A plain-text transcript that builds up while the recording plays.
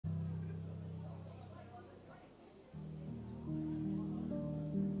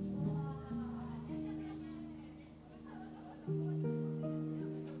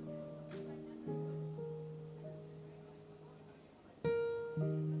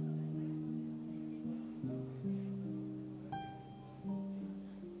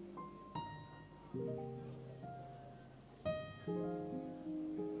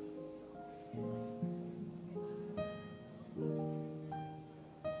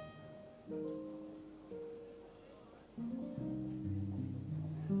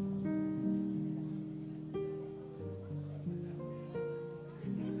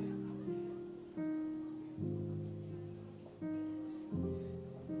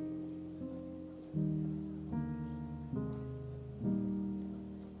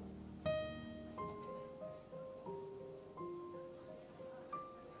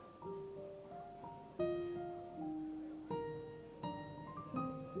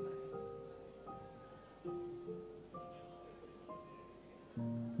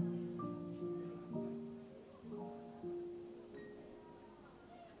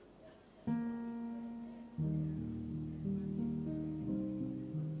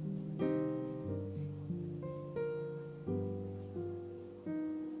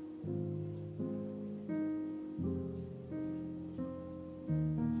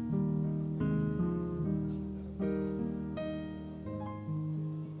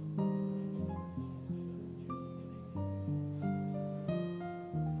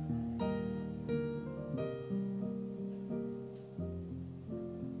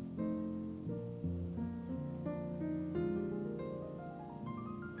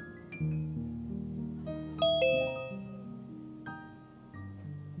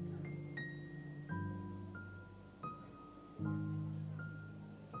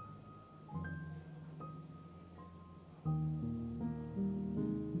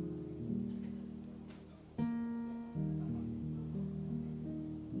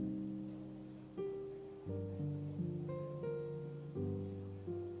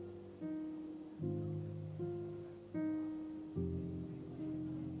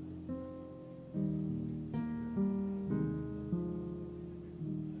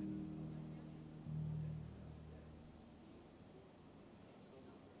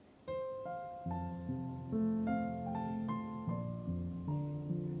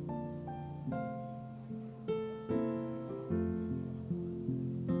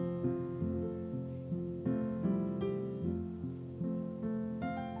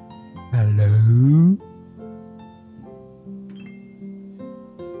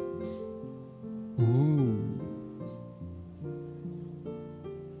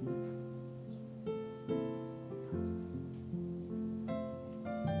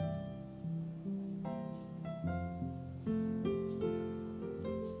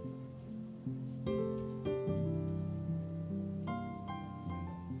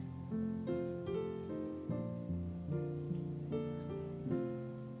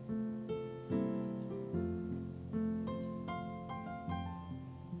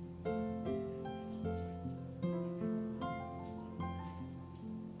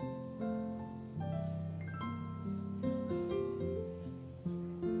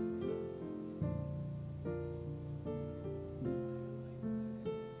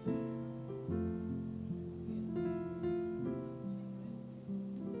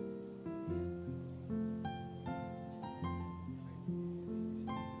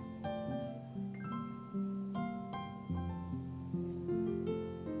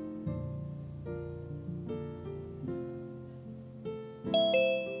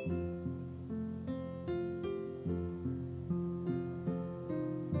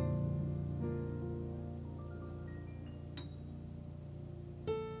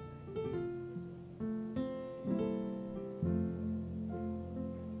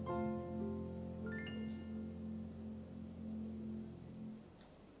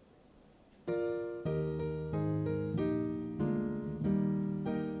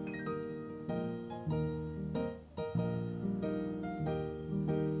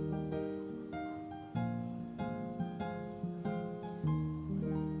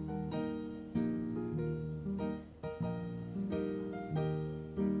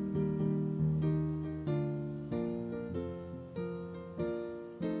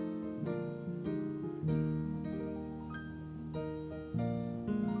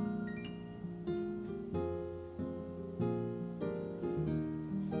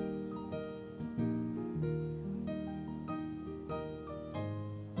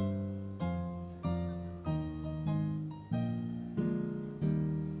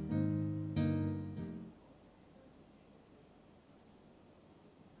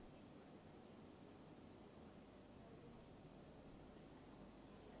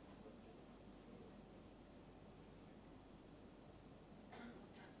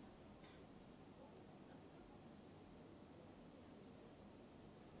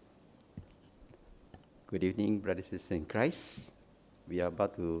Good evening, brothers and sisters in Christ. We are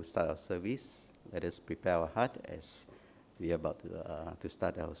about to start our service. Let us prepare our heart as we are about to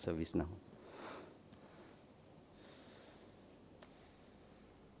start our service now.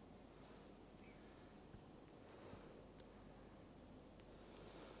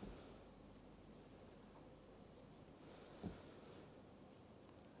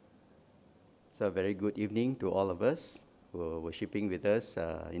 So, a very good evening to all of us who are worshiping with us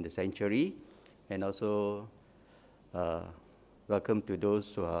in the sanctuary, and also welcome to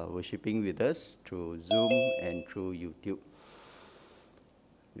those who are worshiping with us through Zoom and through YouTube.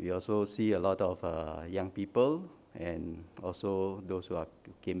 We also see a lot of young people and also those who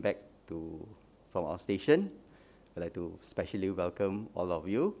came back from our station. I'd like to especially welcome all of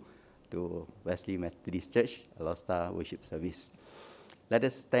you to Wesley Methodist Church, Lost Star Worship Service. Let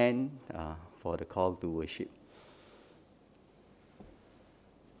us stand for the call to worship.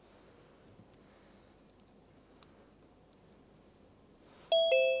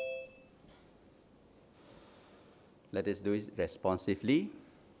 Let us do it responsively.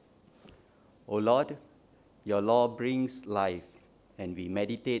 O Lord, your law brings life, and we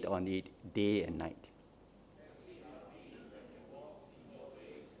meditate on it day and night.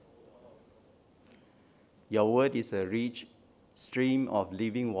 Your word is a rich stream of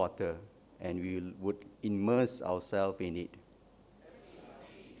living water, and we would immerse ourselves in it.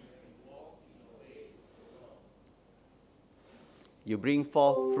 You bring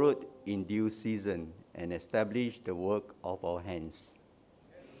forth fruit in due season and establish the work of our hands.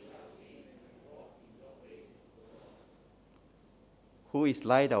 Who is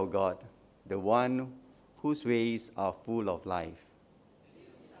like our God, the one whose ways are full of life?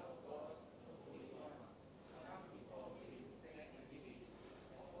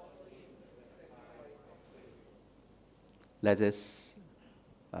 Let us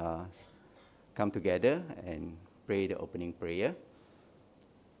come together and pray the opening prayer.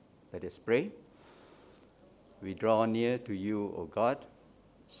 Let us pray. We draw near to you, O God,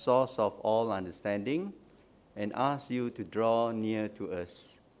 source of all understanding, and ask you to draw near to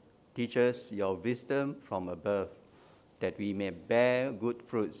us. Teach us your wisdom from above, that we may bear good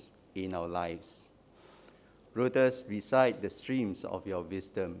fruits in our lives. Root us beside the streams of your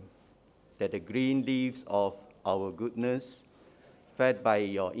wisdom, that the green leaves of our goodness, fed by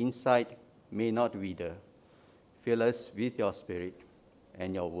your insight, may not wither. Fill us with your spirit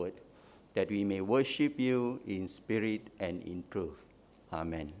and your word, that we may worship you in spirit and in truth.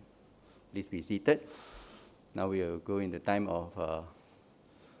 Amen. Please be seated. Now we will go in the time of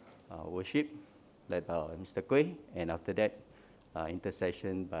worship, led by Mr. Kueh, and after that,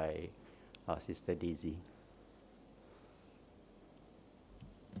 intercession by Sister Daisy.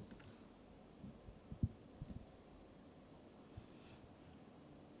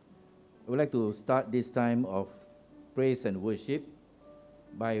 I would like to start this time of praise and worship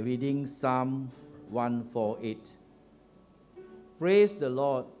by reading Psalm 148. Praise the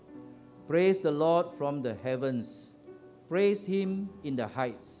Lord from the heavens. Praise him in the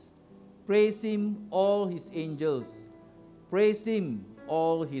heights. Praise him, all his angels. Praise him,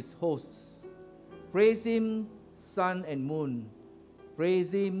 all his hosts. Praise him, sun and moon.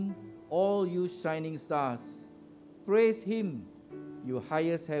 Praise him, all you shining stars. Praise him, you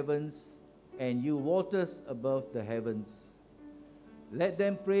highest heavens, and you waters above the heavens. Let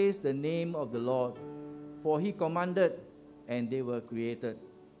them praise the name of the Lord, for he commanded, and they were created.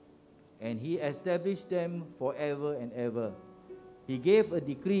 And he established them forever and ever. He gave a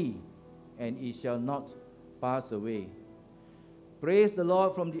decree, and it shall not pass away. Praise the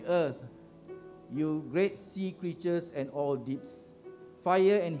Lord from the earth, you great sea creatures and all deeps,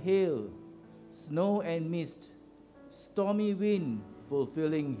 fire and hail, snow and mist, stormy wind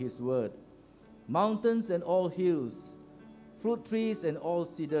fulfilling his word, mountains and all hills, fruit trees and all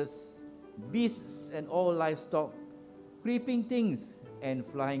cedars, beasts and all livestock, creeping things and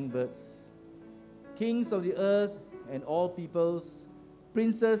flying birds, kings of the earth and all peoples,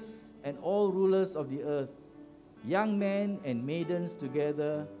 princes and all rulers of the earth, young men and maidens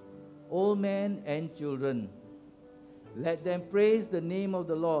together, old men and children. Let them praise the name of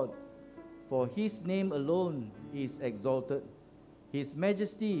the Lord, for his name alone is exalted. His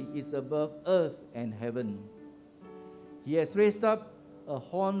majesty is above earth and heaven. He has raised up a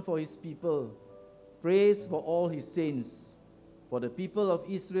horn for his people, praise for all his saints. For the people of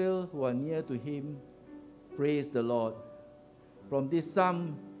Israel who are near to him, praise the Lord. From this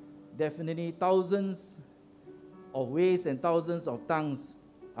psalm, definitely thousands of ways and thousands of tongues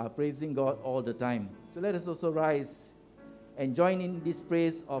are praising God all the time. So let us also rise and join in this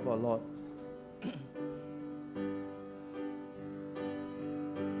praise of our Lord.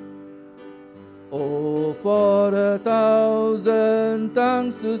 Oh, for 1,000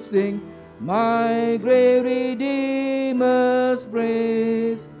 tongues to sing my great Redeemer's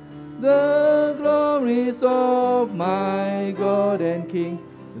praise, the glories of my God and King,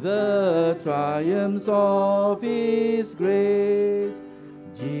 the triumphs of His grace.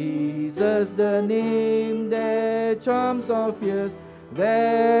 Jesus, the name that charms our fears,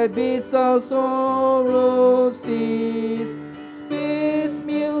 that bids our sorrows cease. This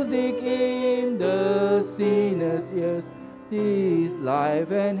music in the sinner's ears, His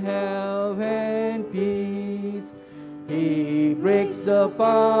life and health and peace. He breaks the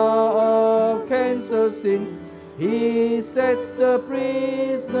power of cancer sin, He sets the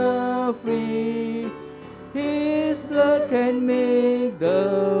prisoner free. His blood can make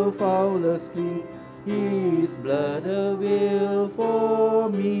the foulest clean, His blood avail for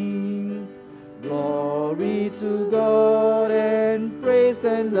me. Glory to God and praise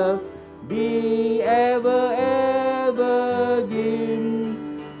and love be ever, ever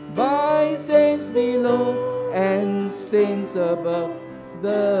given by saints below and saints above,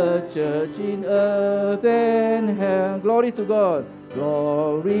 the church in earth and heaven. Glory to God,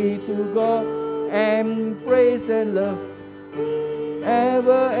 glory to God, and praise and love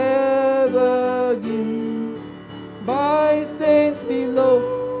ever, ever given by saints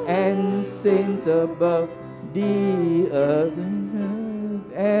below and saints above, the earth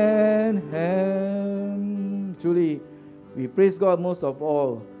and heaven. Truly, we praise God most of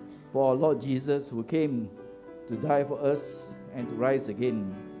all for our Lord Jesus, who came to die for us and to rise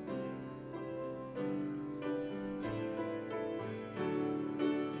again.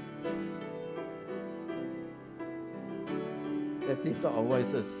 Let's lift up our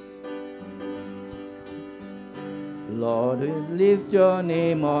voices. Lord, we lift your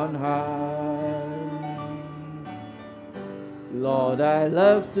name on high. Lord, I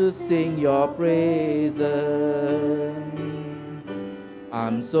love to sing your praises.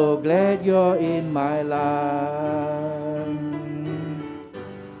 I'm so glad you're in my life.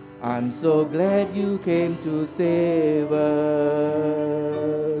 I'm so glad you came to save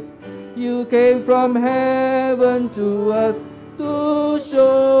us. You came from heaven to earth to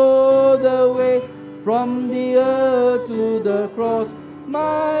show the way, from the earth to the cross,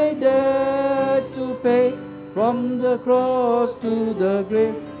 my debt to pay. From the cross to the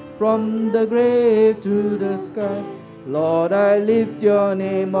grave, from the grave to the sky. Lord, I lift your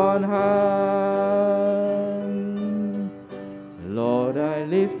name on high. Lord, I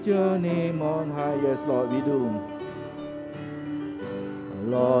lift your name on high. Yes, Lord, we do.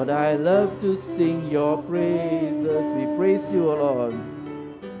 Lord, I love to sing your praises. We praise you, O Lord.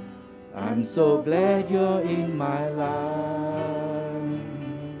 I'm so glad you're in my life.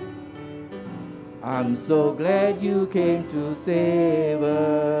 I'm so glad you came to save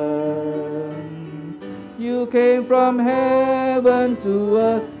us. You came from heaven to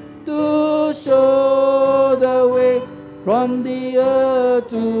earth to show the way, from the earth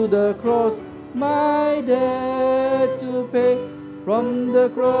to the cross, my debt to pay. From the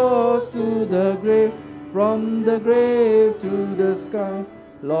cross to the grave, from the grave to the sky.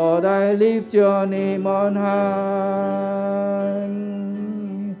 Lord, I lift your name on high.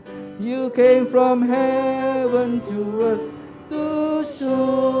 You came from heaven to earth to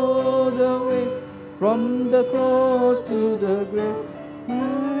show the way, from the cross to the grave,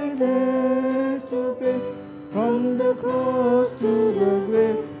 my debt to pay. From the cross to the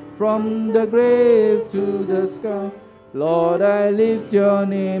grave, from the grave to the sky. Lord, I lift your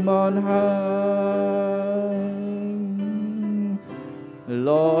name on high.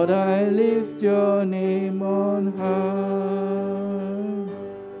 Lord, I lift your name on high.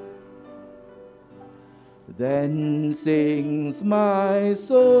 Then sings my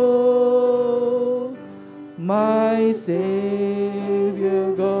soul, my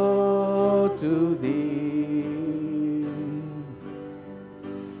Savior God, to thee.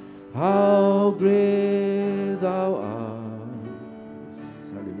 How great thou art.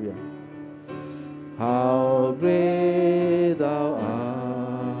 Hallelujah. How great thou art.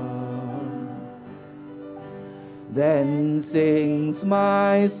 Then sings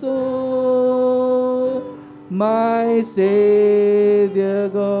my soul, my Savior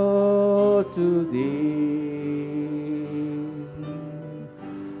God, to thee.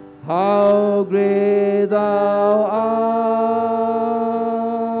 How great thou art.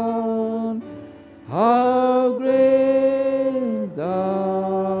 How great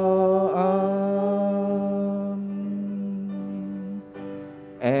thou art.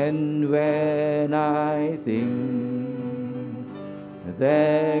 And when I think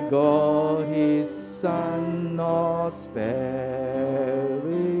that God His Son not sparing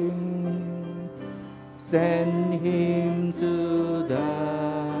sent him to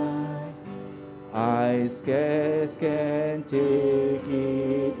die. I scarce can take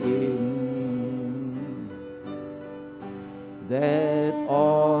it in, that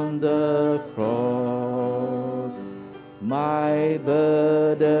on the cross my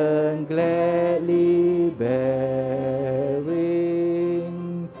burden gladly bearing,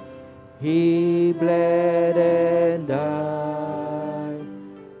 he bled and died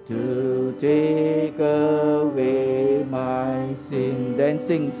to take away my sin. Then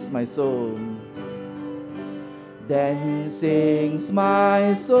sings my soul, then sings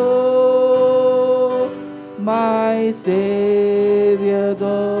my soul, my Savior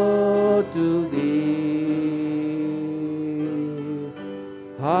God, to thee.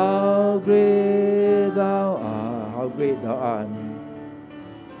 How great thou art, how great thou art.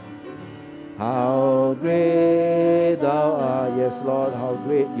 How great thou art, yes Lord, how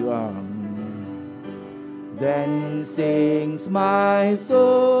great you are. Then sings my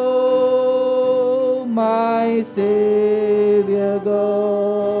soul, my Savior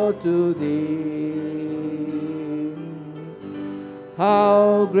God, to thee.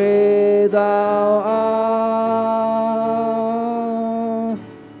 How great thou art,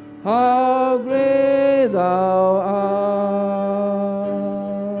 how great thou art.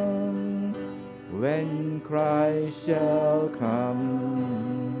 When Christ shall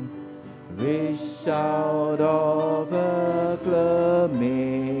come with shout of acclamation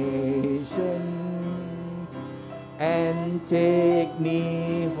and take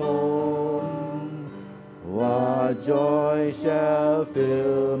me home, what joy shall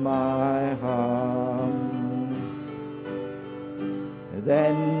fill my heart.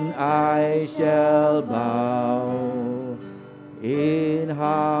 Then I shall bow in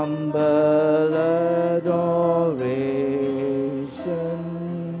humble adoration,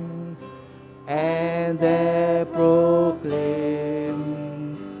 and there proclaim,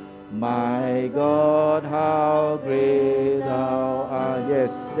 my God, how great thou art.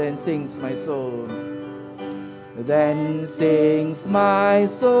 Yes, then sings my soul. Then sings my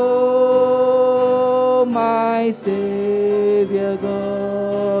soul, my Savior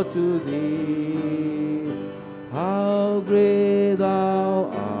God, to thee. How great thou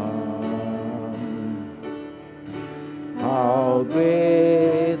art, how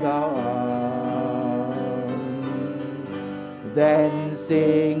great thou art. Then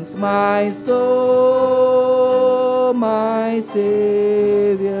sings my soul, my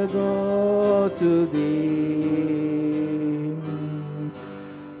Savior God, to thee.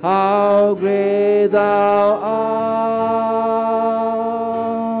 How great thou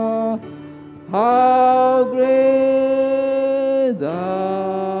art, how great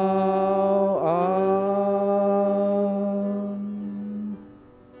thou art.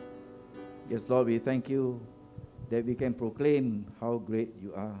 Yes, Lord, we thank you that we can proclaim how great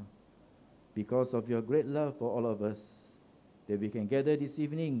you are, because of your great love for all of us, that we can gather this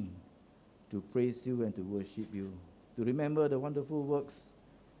evening to praise you and to worship you, to remember the wonderful works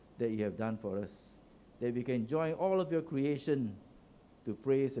that you have done for us, that we can join all of your creation to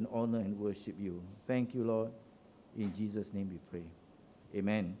praise and honor and worship you. Thank you, Lord. In Jesus' name we pray.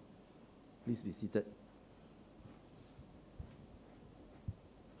 Amen. Please be seated.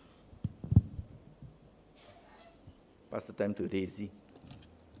 Pass the time to Daisy.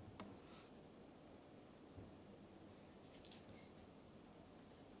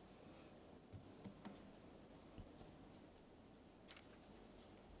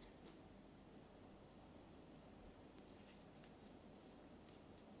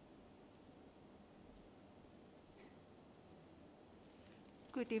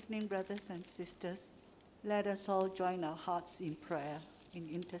 Good evening, brothers and sisters. Let us all join our hearts in prayer, in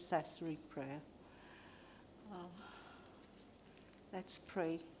intercessory prayer. Let's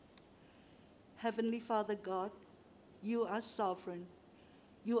pray. Heavenly Father God, you are sovereign.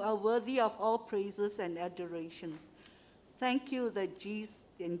 You are worthy of all praises and adoration. Thank you that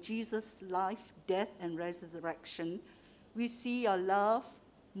in Jesus' life, death, and resurrection, we see your love,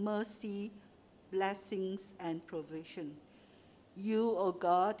 mercy, blessings, and provision. You, O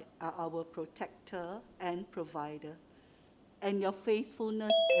God, are our protector and provider, and your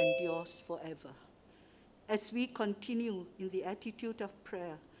faithfulness endures forever. As we continue in the attitude of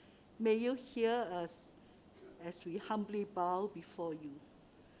prayer, may you hear us as we humbly bow before you.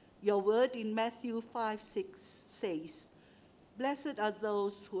 Your word in Matthew 5:6 says, "Blessed are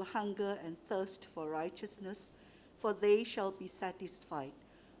those who hunger and thirst for righteousness, for they shall be satisfied."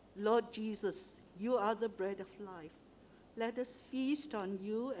 Lord Jesus, you are the bread of life. Let us feast on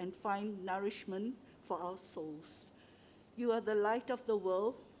you and find nourishment for our souls. You are the light of the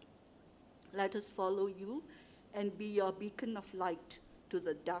world. Let us follow you and be your beacon of light to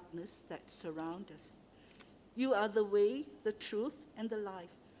the darkness that surrounds us. You are the way, the truth, and the life.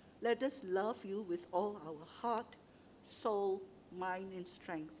 Let us love you with all our heart, soul, mind, and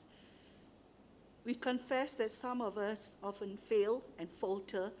strength. We confess that some of us often fail and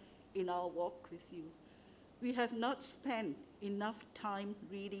falter in our walk with you. We have not spent enough time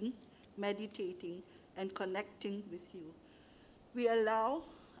reading, meditating, and connecting with you. We allow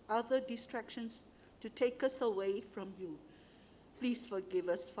other distractions to take us away from you. Please forgive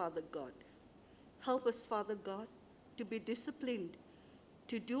us, Father God. Help us, Father God, to be disciplined,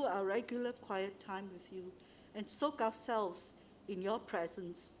 to do our regular quiet time with you, and soak ourselves in your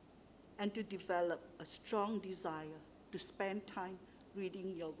presence, and to develop a strong desire to spend time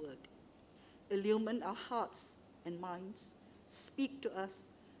reading your word. Illumine our hearts and minds, speak to us,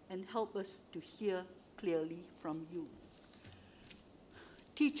 and help us to hear clearly from you.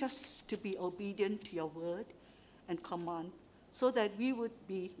 Teach us to be obedient to your word and command so that we would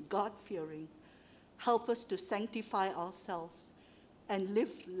be God-fearing. Help us to sanctify ourselves and live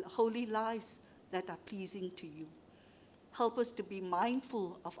holy lives that are pleasing to you. Help us to be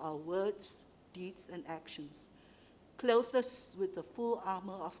mindful of our words, deeds, and actions. Clothe us with the full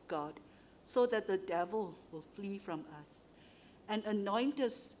armor of God so that the devil will flee from us. And anoint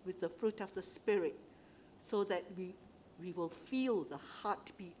us with the fruit of the Spirit so that we will feel the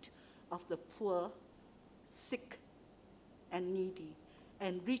heartbeat of the poor, sick, and needy,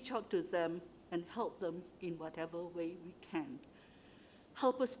 and reach out to them and help them in whatever way we can.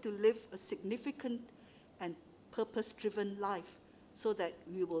 Help us to live a significant and purpose-driven life so that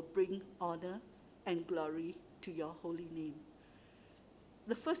we will bring honor and glory to your holy name.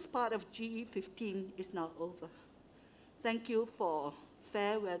 The first part of GE 15 is now over. Thank you for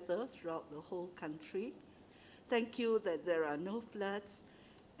fair weather throughout the whole country. Thank you that there are no floods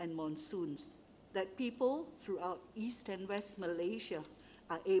and monsoons, that people throughout East and West Malaysia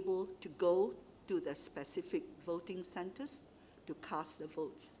are able to go to their specific voting centers to cast the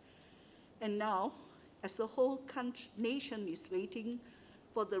votes. And now, as the whole nation is waiting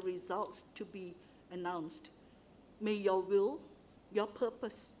for the results to be announced, may your will, your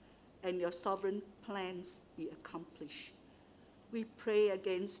purpose, and your sovereign plans be accomplished. We pray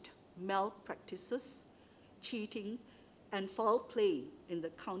against malpractices, cheating, and foul play in the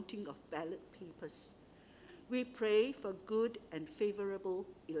counting of ballot papers. We pray for good and favorable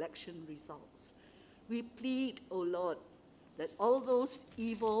election results. We plead, O Lord, that all those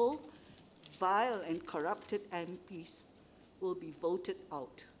evil, vile, and corrupted MPs will be voted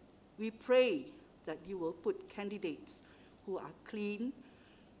out. We pray that you will put candidates who are clean,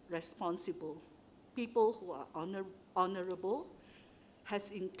 responsible, people who are honorable,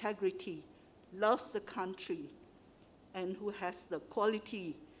 has integrity, loves the country, and who has the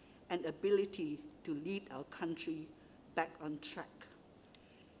quality and ability to lead our country back on track.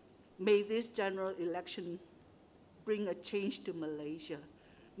 May this general election bring a change to Malaysia.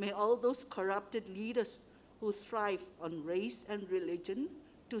 May all those corrupted leaders who thrive on race and religion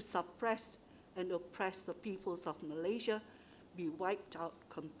to suppress and oppress the peoples of Malaysia be wiped out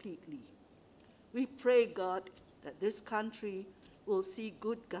completely. We pray, God, that this country will see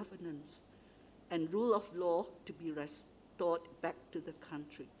good governance and rule of law to be restored back to the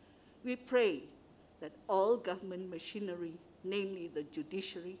country. We pray that all government machinery, namely the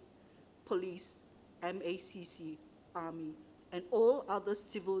judiciary, police, MACC, army, and all other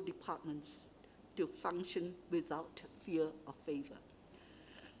civil departments to function without fear or favor.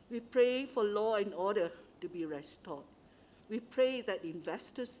 We pray for law and order to be restored. We pray that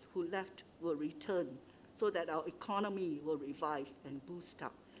investors who left will return so that our economy will revive and boost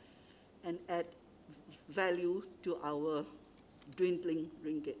up and add value to our dwindling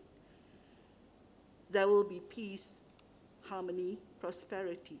ringgit. There will be peace, harmony,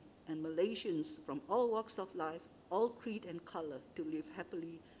 prosperity, and Malaysians from all walks of life, all creed and color, to live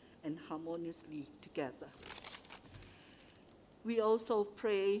happily and harmoniously together. We also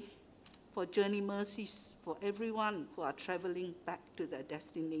pray for journey mercies for everyone who are traveling back to their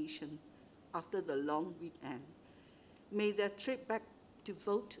destination after the long weekend. May their trip back to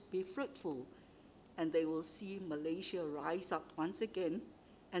vote be fruitful, and they will see Malaysia rise up once again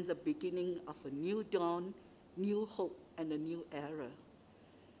and the beginning of a new dawn, new hope, and a new era.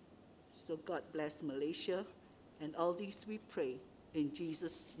 So God bless Malaysia, and all these we pray in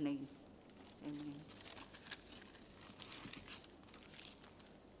Jesus' name. Amen.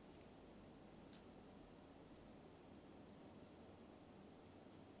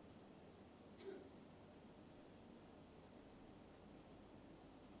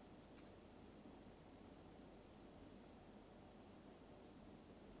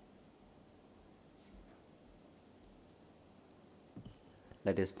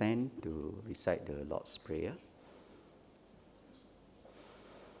 Let us stand to recite the Lord's Prayer.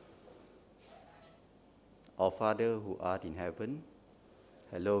 Our Father who art in heaven,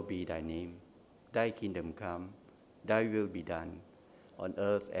 hallowed be thy name. Thy kingdom come, thy will be done, on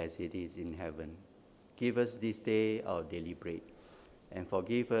earth as it is in heaven. Give us this day our daily bread, and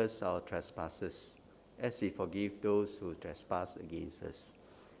forgive us our trespasses, as we forgive those who trespass against us.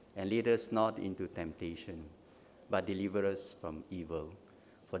 And lead us not into temptation, but deliver us from evil.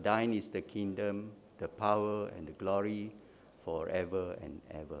 For thine is the kingdom, the power, and the glory, forever and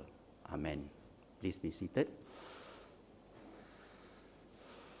ever. Amen. Please be seated.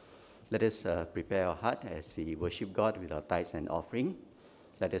 Let us prepare our heart as we worship God with our tithes and offering.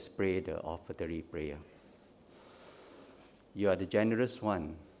 Let us pray the offertory prayer. You are the generous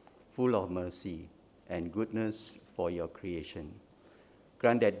one, full of mercy and goodness for your creation.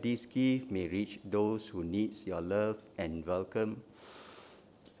 Grant that this gift may reach those who need your love and welcome.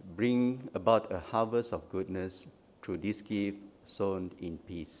 Bring about a harvest of goodness through this gift sown in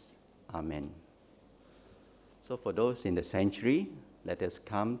peace. Amen. So for those in the sanctuary, let us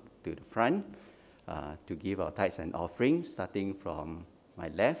come to the front to give our tithes and offerings, starting from my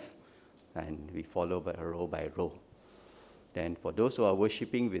left, and we follow by row. Then for those who are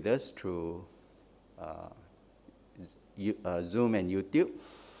worshiping with us through Zoom and YouTube,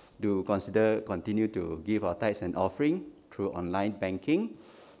 do continue to give our tithes and offering through online banking.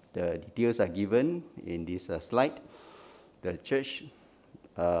 The details are given in this slide. The church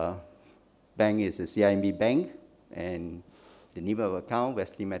bank is a CIMB bank, and the name of account,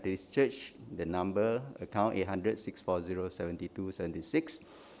 Wesley Methodist Church, the number, account 800-640-7276.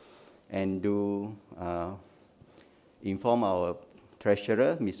 And do inform our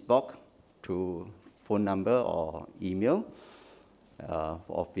treasurer, Ms. Bock, through phone number or email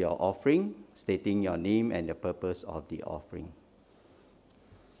of your offering, stating your name and the purpose of the offering.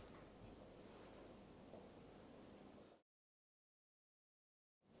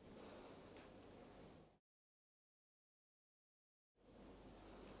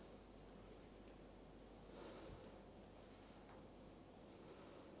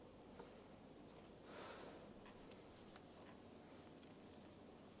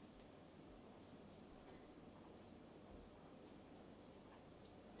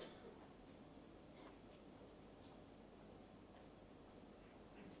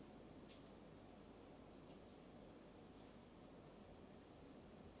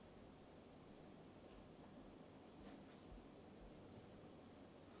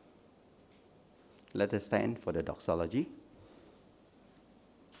 Let us stand for the doxology.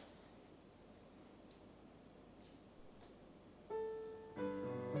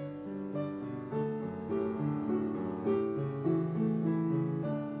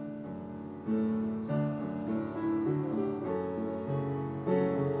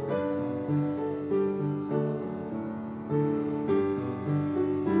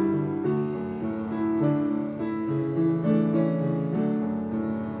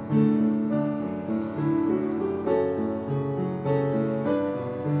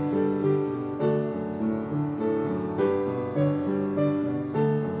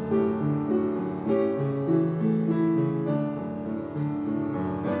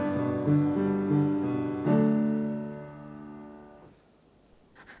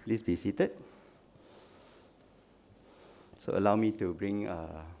 Please be seated. So allow me to bring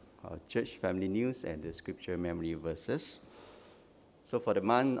our church family news and the scripture memory verses. So for the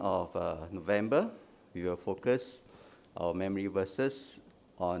month of November, we will focus our memory verses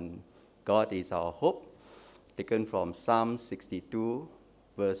on God is our hope, taken from Psalm 62,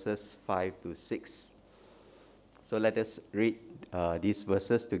 verses 5 to 6. So let us read these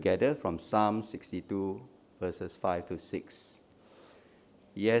verses together from Psalm 62, verses 5 to 6.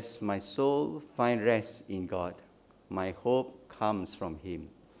 Yes, my soul find rest in God. My hope comes from him.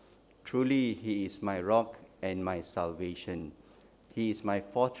 Truly, he is my rock and my salvation. He is my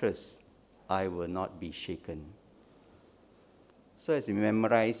fortress. I will not be shaken. So as we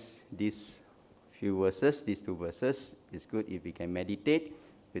memorize these two verses, it's good if we can meditate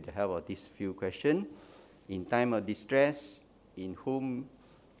with the help of these few questions. In time of distress, in whom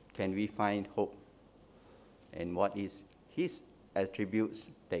can we find hope? And what is his attributes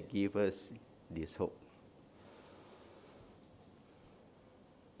that give us this hope?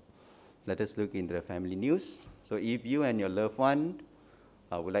 Let us look into the family news. So if you and your loved one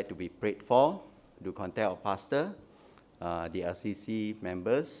would like to be prayed for, do contact our pastor, the LCC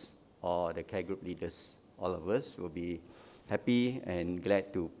members, or the care group leaders. All of us will be happy and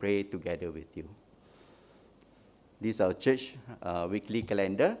glad to pray together with you. This is our church weekly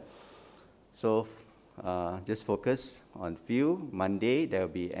calendar. So just focus on few. Monday, there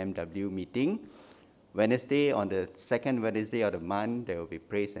will be MW meeting. Wednesday, on the second Wednesday of the month, there will be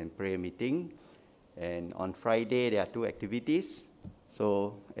praise and prayer meeting. And on Friday, there are 2 activities.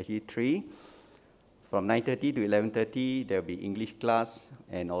 So actually 3. From 9:30 to 11:30, there will be English class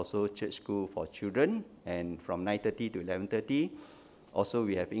and also church school for children. And from 9:30 to 11:30, also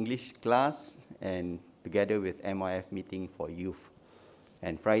we have English class and together with MYF meeting for youth.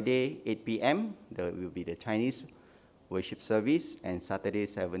 And Friday, 8 p.m., there will be the Chinese worship service, and Saturday,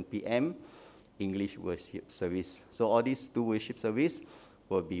 7 p.m., English worship service. So all these 2 worship service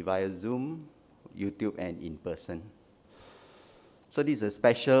will be via Zoom, YouTube, and in person. So this is a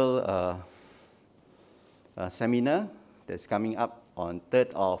special seminar that's coming up on 3rd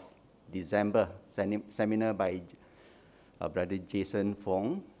of December, seminar by Brother Jason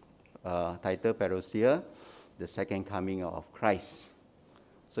Fong, title Parousia, the Second Coming of Christ.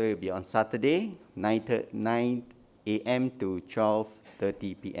 So it will be on Saturday, 9 a.m. to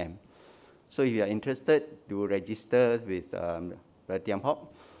 12:30 p.m. So if you are interested to register with Brother Tiam Hock,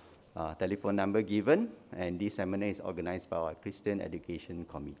 telephone number given, and this seminar is organized by our Christian Education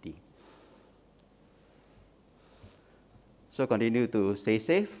Committee. So continue to stay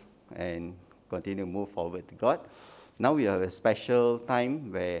safe and continue to move forward to God. Now we have a special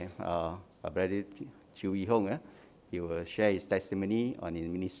time where Brother Chiu Yi Hong, he will share his testimony on his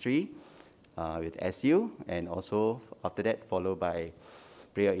ministry with SU, and also after that followed by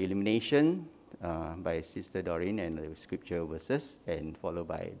prayer illumination by Sister Doreen and the scripture verses, and followed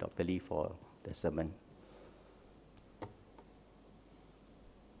by Dr. Lee for the sermon.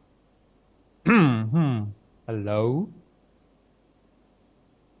 Hello.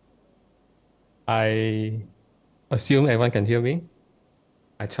 I assume everyone can hear me.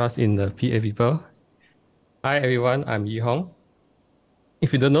 I trust in the PA people. Hi everyone, I'm Yi Hong.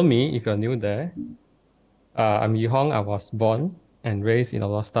 If you don't know me, if you're new there, I'm Yi Hong. I was born and raised in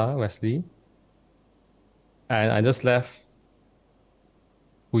Olosta, Wesley. And I just left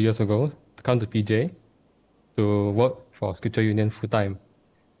 2 years ago to come to PJ to work for Scripture Union full-time.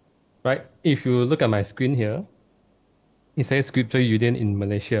 Right, if you look at my screen here, it says Scripture Union in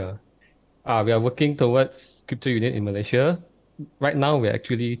Malaysia. We are working towards Scripture Union in Malaysia. Right now, we're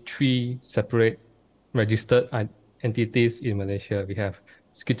actually 3 separate registered entities in Malaysia. We have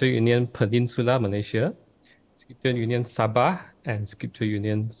Scripture Union Peninsula Malaysia, Scripture Union Sabah, and Scripture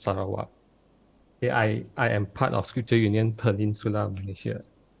Union Sarawak. Okay, I am part of Scripture Union Peninsula Malaysia.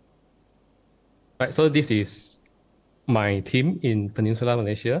 Right, so this is my team in Peninsula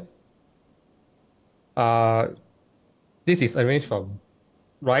Malaysia. This is arranged from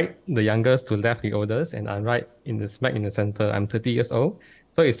right, the youngest, to left, the oldest, and I'm right in the smack in the center. I'm 30 years old.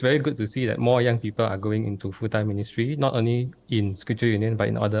 So it's very good to see that more young people are going into full-time ministry, not only in Scripture Union, but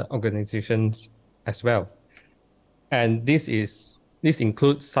in other organizations as well. And this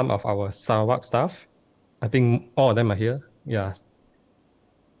includes some of our Sarawak staff. I think all of them are here. Yeah.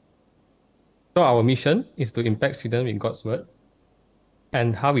 So our mission is to impact students with God's word.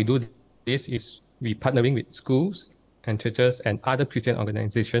 And how we do this is we partnering with schools and churches and other Christian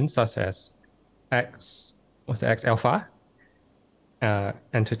organizations such as Acts Alpha,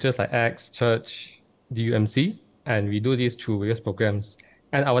 and churches like Acts Church, WMC, and we do this through various programs.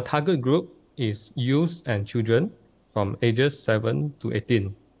 And our target group is youth and children from ages 7 to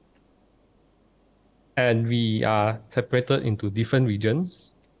 18. And we are separated into different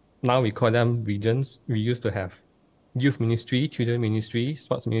regions. Now we call them regions. We used to have youth ministry, children ministry,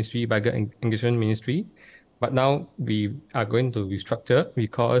 sports ministry, Bible engagement ministry. But now we are going to restructure. We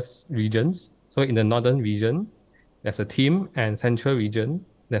call us regions. So in the northern region, there's a team, and central region,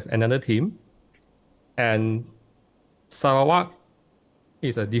 there's another team. And Sarawak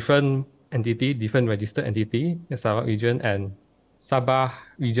is a different entity, different registered entity, the Sarawak region and Sabah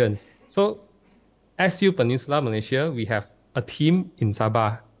region. So SU Peninsula Malaysia, we have a team in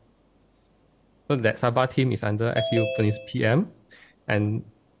Sabah. So that Sabah team is under SU Peninsula PM, and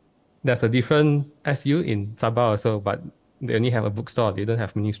there's a different SU in Sabah also, but they only have a bookstore. They don't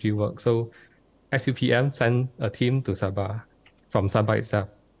have ministry work. So SUPM sent a team to Sabah from Sabah itself.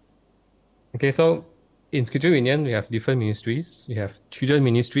 Okay, so in Scripture Union, we have different ministries. We have children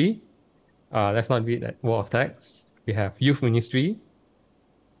ministry. Let's not read that wall of text. We have youth ministry.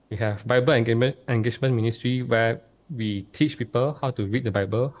 We have Bible engagement ministry, where we teach people how to read the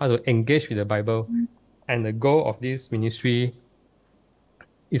Bible, how to engage with the Bible. And the goal of this ministry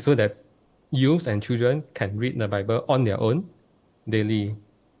is so that youth and children can read the Bible on their own daily,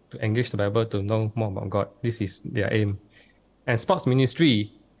 to engage the Bible, to know more about God. This is their aim. And sports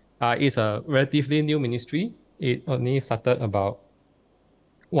ministry is a relatively new ministry. It only started about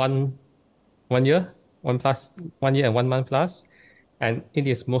one year 1 year and 1 month plus, and it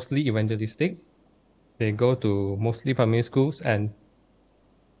is mostly evangelistic. They go to mostly primary schools, and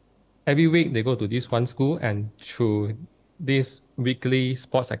every week they go to this one school, and through these weekly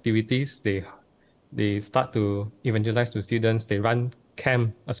sports activities, they start to evangelize to students. They run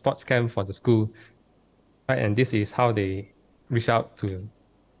a sports camp for the school, right? And this is how they reach out to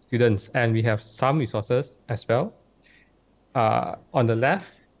students. And we have some resources as well. On the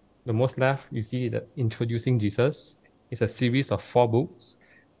left, the most left, you see the Introducing Jesus. It's a series of 4 books.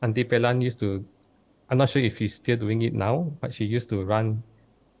 Auntie Pelan used to, I'm not sure if she's still doing it now, but she used to run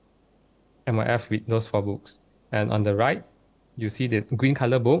MYF with those 4 books. And on the right, you see the green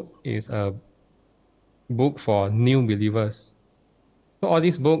color book is a book for new believers. So all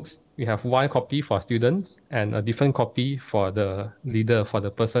these books, we have 1 copy for students and a different copy for the leader, for the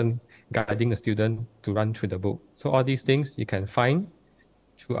person guiding the student to run through the book. So all these things you can find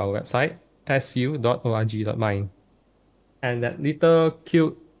through our website, su.org.my. And that little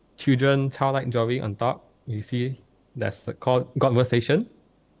cute childlike drawing on top, you see that's called Conversation.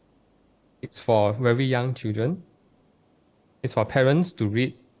 It's for very young children. It's for parents to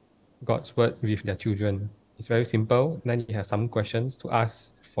read God's word with their children. It's very simple. Then you have some questions to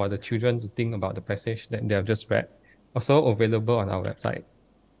ask for the children to think about the passage that they have just read. Also available on our website.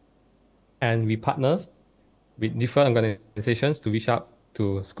 And we partner with different organizations to reach out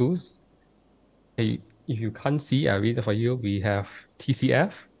to schools. If you can't see, I read it for you. We have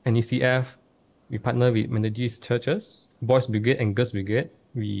TCF and ECF. We partner with Methodist churches, Boys Brigade and Girls Brigade.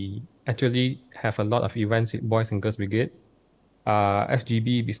 We actually have a lot of events with Boys and Girls Brigade.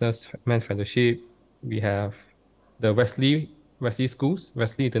 FGB, Businessman Fellowship. We have the Wesley schools,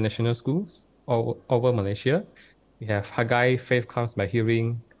 Wesley International Schools over Malaysia. We have Haggai, Faith Comes by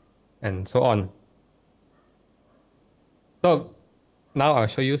Hearing, and so on. So now I'll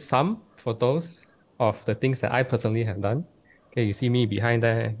show you some photos of the things that I personally have done. Okay, you see me behind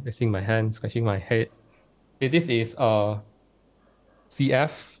there, raising my hand, scratching my head. Okay, this is a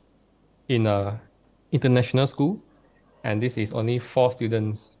CF in a international school, and this is only 4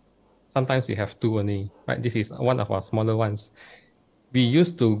 students. Sometimes we have 2 only, right? This is one of our smaller ones. We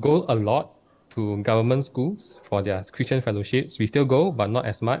used to go a lot to government schools for their Christian fellowships. We still go, but not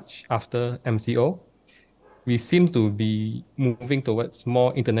as much after MCO. We seem to be moving towards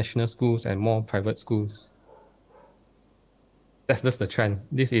more international schools and more private schools. That's just the trend.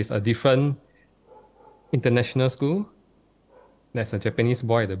 This is a different international school. There's a Japanese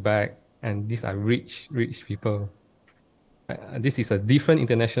boy at the back, and these are rich people. This is a different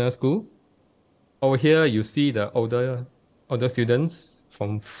international school. Over here, you see the older students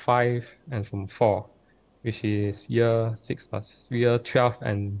from 5 and from 4, which is year 6 plus year 12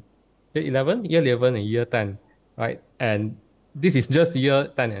 and year 11 and year 10, right? And this is just year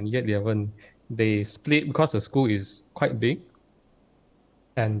 10 and year 11. They split because the school is quite big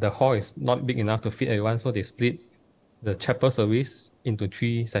and the hall is not big enough to fit everyone, so they split the chapel service into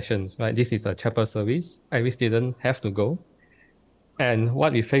 3 sessions, right? This is a chapel service. Every student have to go. And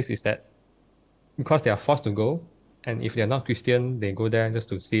what we face is that because they are forced to go, and if they're not Christian, they go there just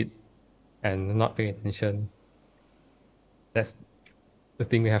to sit and not pay attention. That's the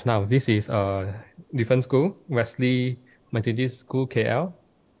thing we have now. This is a different school, Wesley Methodist School KL.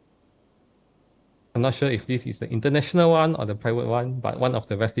 I'm not sure if this is the international one or the private one, but one of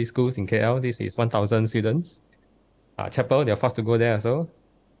the Wesley schools in KL, this is 1,000 students. Chapel, they're forced to go there also.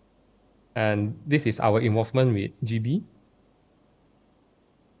 And this is our involvement with GB.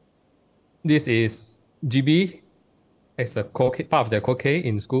 This is GB. It's a part of their co-K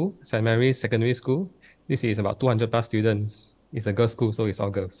in school, St. Mary's Secondary School. This is about 200 plus students. It's a girls' school, so it's all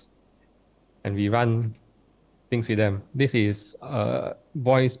girls. And we run things with them. This is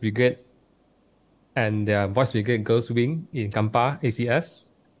Boys Brigade and their Boys Brigade Girls Wing in Kampa, ACS.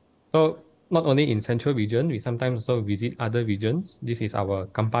 So not only in Central Region, we sometimes also visit other regions. This is our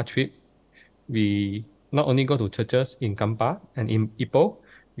Kampa trip. We not only go to churches in Kampa and in Ipoh,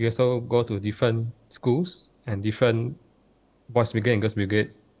 we also go to different schools and different Boys Brigade and Girls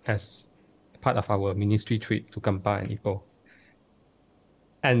Brigade as part of our ministry trip to Kampa and Ipoh.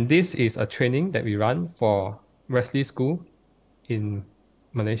 And this is a training that we run for Wesley School in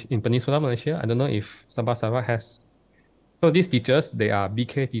Malaysia, in Peninsula Malaysia. I don't know if Sabah Sarawak has. So these teachers, they are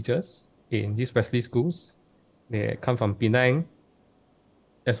BK teachers in these Wesley schools. They come from Penang.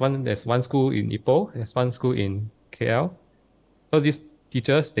 There's one school in Ipoh. There's one school in KL. So these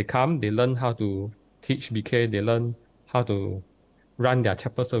teachers, they come, they learn how to teach BK. They learn how to run their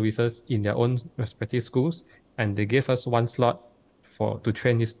chapel services in their own respective schools. And they gave us one slot to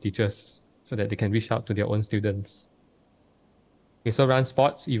train these teachers so that they can reach out to their own students. We also run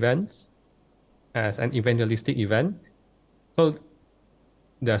sports events. as an evangelistic event. So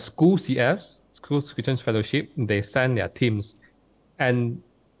the school CFs, School Christian Fellowship, they send their teams. And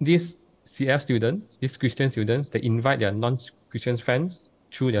these CF students, these Christian students, they invite their non-Christian friends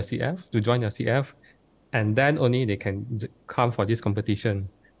through their CF to join their CF. And then only they can come for this competition,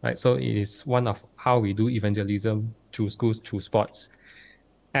 right? So it is one of how we do evangelism through schools, through sports.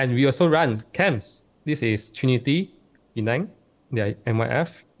 And we also run camps. This is Trinity, Penang, their MYF.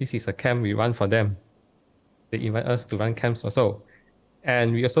 This is a camp we run for them. They invite us to run camps also.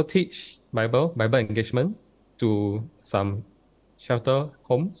 And we also teach Bible engagement to some shelter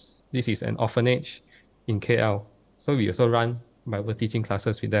homes. This is an orphanage in KL. So we also run Bible teaching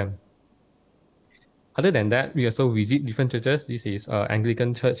classes with them. Other than that, we also visit different churches. This is an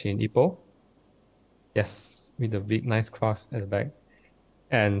Anglican church in Ipoh. Yes, with the big nice cross at the back.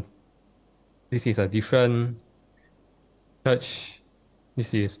 And this is a different church.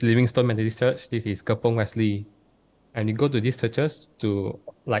 This is Livingstone Methodist Church. This is Kepong Wesley. And we go to these churches to,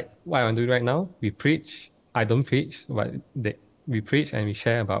 like what I'm doing right now, we preach. I don't preach, but we preach and we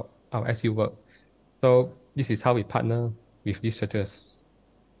share about our SU work. So this is how we partner with these churches.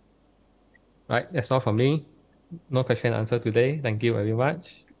 Right, that's all from me. No question and answer today. Thank you very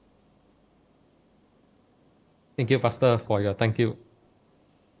much. Thank you, Pastor, for your thank you.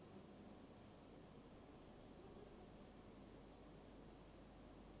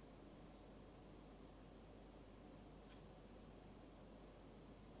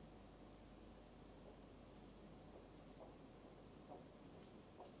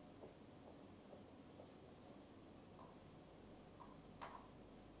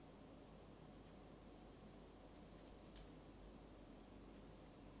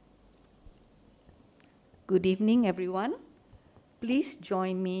 Good evening, everyone. Please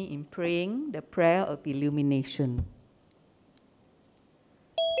join me in praying the prayer of illumination.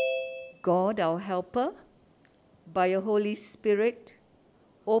 God, our helper, by your Holy Spirit,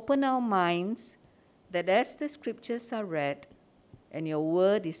 open our minds that as the scriptures are read and your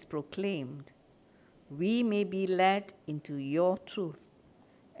word is proclaimed, we may be led into your truth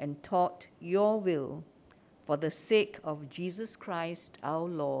and taught your will for the sake of Jesus Christ our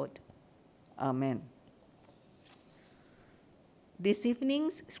Lord. Amen. This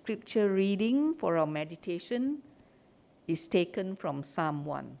evening's scripture reading for our meditation is taken from Psalm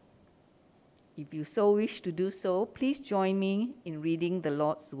 1. If you so wish to do so, please join me in reading the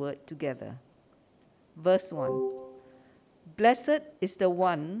Lord's word together. Verse 1. Blessed is the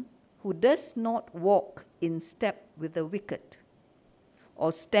one who does not walk in step with the wicked,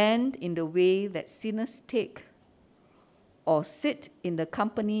 or stand in the way that sinners take, or sit in the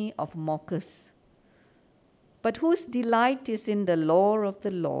company of mockers, but whose delight is in the law of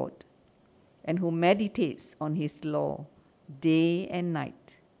the Lord, and who meditates on his law day and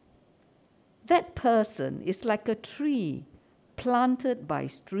night. That person is like a tree planted by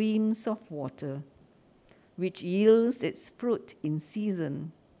streams of water, which yields its fruit in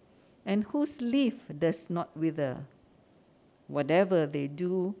season, and whose leaf does not wither. Whatever they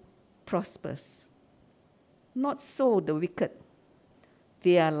do prospers. Not so the wicked.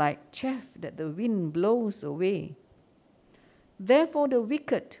 They are like chaff that the wind blows away. Therefore the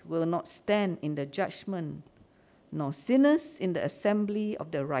wicked will not stand in the judgment, nor sinners in the assembly of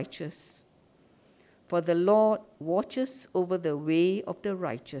the righteous. For the Lord watches over the way of the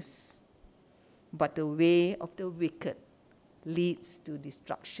righteous, but the way of the wicked leads to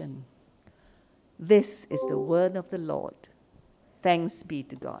destruction. This is the word of the Lord. Thanks be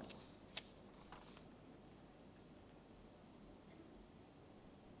to God.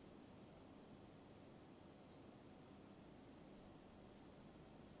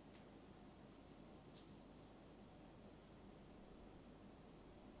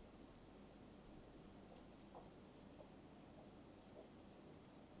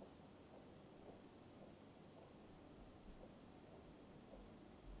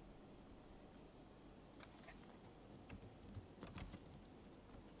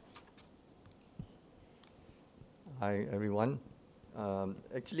 Hi, everyone.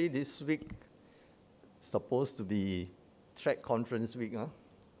 Actually, this week is supposed to be track conference week.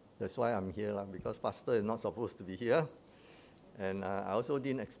 That's why I'm here, because Pastor is not supposed to be here. And I also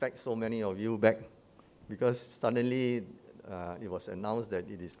didn't expect so many of you back, because suddenly it was announced that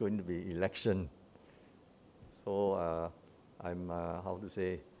it is going to be election. So I'm,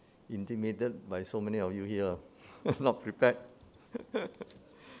 intimidated by so many of you here, not prepared.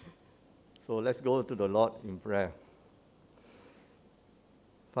 So let's go to the Lord in prayer.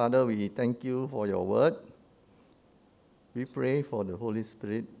 Father, we thank you for your word. We pray for the Holy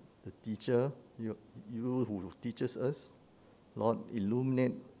Spirit, the teacher, you who teaches us. Lord,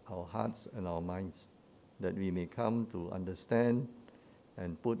 illuminate our hearts and our minds, that we may come to understand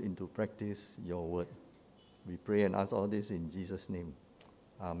and put into practice your word. We pray and ask all this in Jesus' name.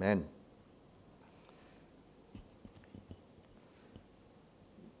 Amen.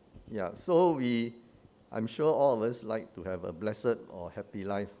 Yeah, so I'm sure all of us like to have a blessed or happy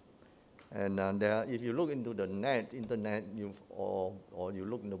life. And if you look into the internet, or you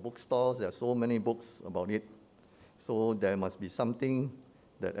look in the bookstores, there are so many books about it. So there must be something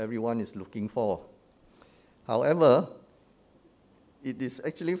that everyone is looking for. However, it is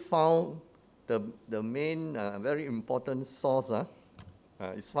actually found, the main very important source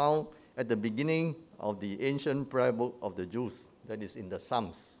is found at the beginning of the ancient prayer book of the Jews, that is in the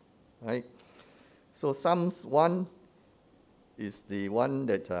Psalms, right? So Psalms 1 is the one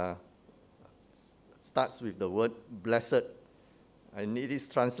that starts with the word blessed, and it is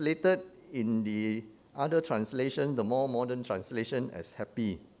translated in the other translation, the more modern translation, as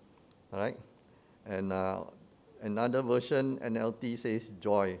happy, all right? And another version, NLT, says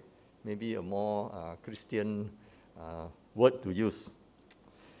joy, maybe a more Christian word to use.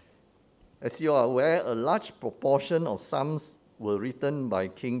 As you are aware, a large proportion of Psalms were written by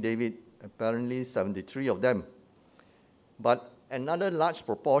King David, apparently 73 of them. But another large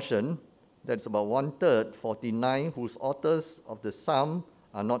proportion, that's about 1/3, 49, whose authors of the Psalm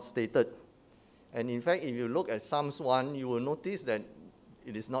are not stated. And in fact, if you look at Psalms 1, you will notice that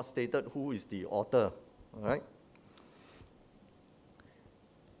it is not stated who is the author, all right?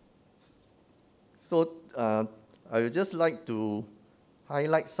 So I would just like to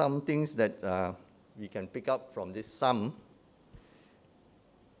highlight some things that we can pick up from this Psalm.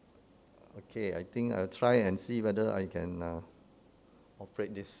 Okay, I think I'll try and see whether I can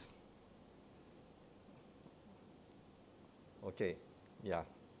operate this. Okay, yeah.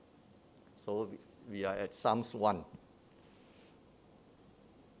 So we are at Psalms 1.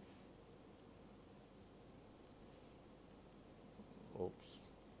 Oops.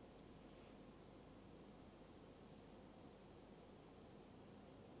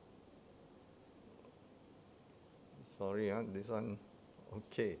 Sorry, this one.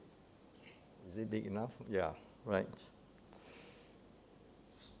 Okay. Is it big enough? Yeah, right.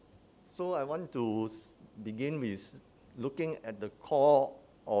 So I want to begin with looking at the core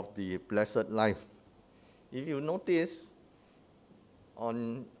of the blessed life. If you notice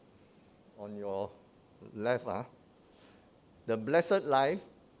on your left, the blessed life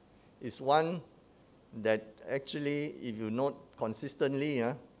is one that actually, if you note consistently,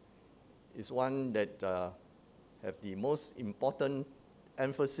 is one that have the most important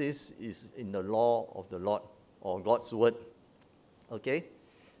emphasis is in the law of the Lord, or God's word. Okay?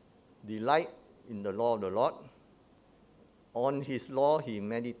 Delight in the law of the Lord. On his law, he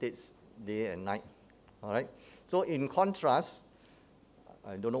meditates day and night. All right? So in contrast,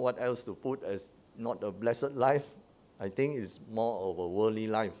 I don't know what else to put as not a blessed life. I think it's more of a worldly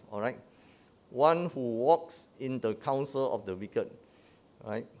life. All right? One who walks in the counsel of the wicked.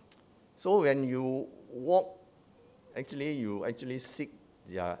 All right? So when you walk, you actually seek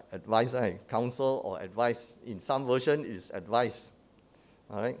their advice, right? Counsel or advice. In some version, is advice.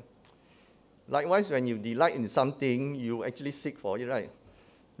 All right? Likewise, when you delight in something, you actually seek for it, right?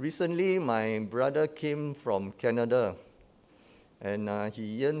 Recently, my brother came from Canada, and he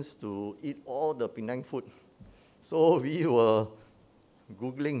yearns to eat all the Penang food. So we were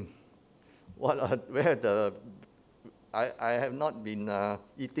Googling I have not been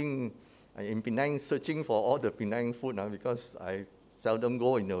eating in Penang, searching for all the Penang food because I seldom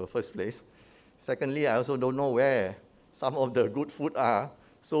go in the first place. Secondly, I also don't know where some of the good food are.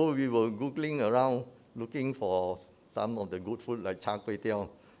 So we were Googling around, looking for some of the good food like char kway teow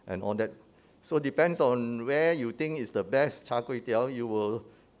and all that. So depends on where you think is the best char kway teow, you will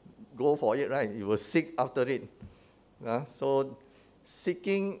go for it, right? You will seek after it. So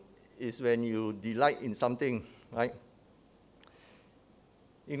seeking is when you delight in something, right?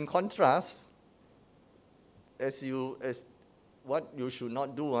 In contrast, what you should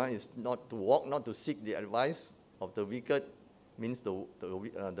not do is not to walk, not to seek the advice of the wicked, means the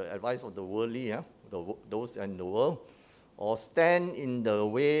advice of the worldly, those in the world, or stand in the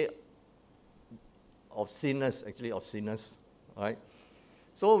way of sinners, right?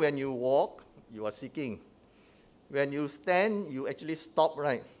 So when you walk, you are seeking. When you stand, you actually stop,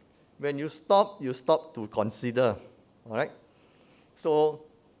 right? When you stop to consider, all right? So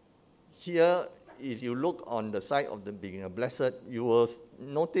here, if you look on the side of the being blessed, you will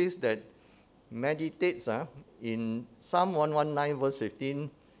notice that meditates, in Psalm 119, verse 15,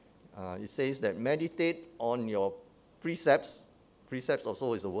 it says that meditate on your precepts. Precepts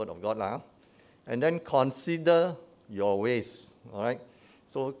also is the word of God, and then consider your ways, all right?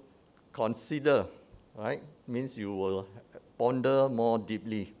 So consider, right? Means you will ponder more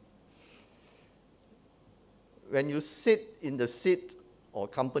deeply. When you sit in the seat or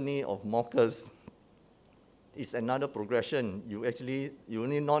company of mockers, it's another progression. You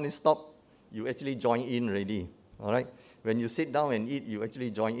only non-stop, you actually join in already, all right? When you sit down and eat, you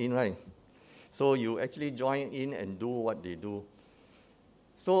actually join in, right? So you actually join in and do what they do.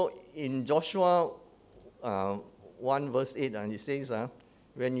 So in Joshua 1 verse 8, and it says,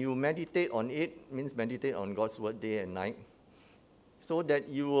 when you meditate on it, means meditate on God's word day and night, so that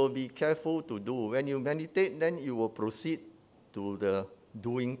you will be careful to do. When you meditate, then you will proceed to the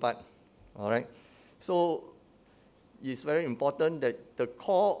doing part, all right? So it's very important that the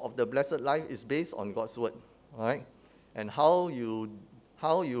core of the blessed life is based on God's word, all right? And how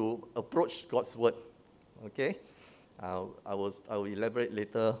you approach God's word, okay? I will elaborate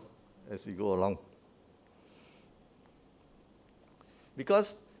later as we go along.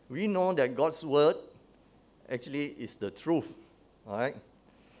 Because we know that God's word actually is the truth, all right?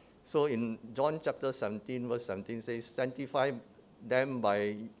 So in John chapter 17, verse 17 says, sanctify them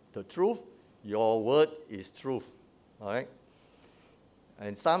by the truth, your word is truth, all right?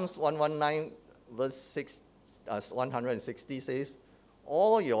 And Psalms 119, verse 160 says,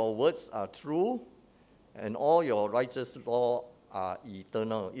 all your words are true, and all your righteous law are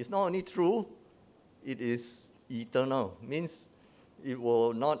eternal. It's not only true, it is eternal. Means it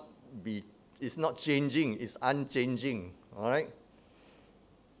will not be, it's not changing, it's unchanging, all right?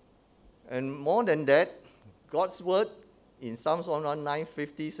 And more than that, God's word in Psalms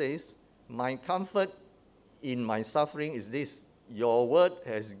 119:50 says, my comfort in my suffering is this, your word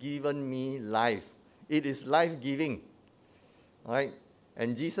has given me life. It is life-giving, all right?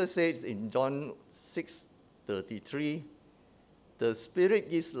 And Jesus says in John 6:33, the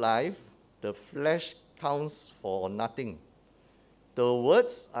Spirit gives life, the flesh counts for nothing. The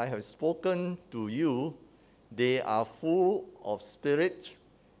words I have spoken to you, they are full of spirit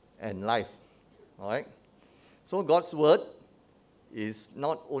and life, all right? So God's word is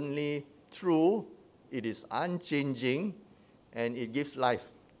not only true, it is unchanging, and it gives life,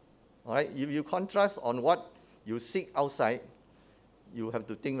 all right? If you contrast on what you seek outside, you have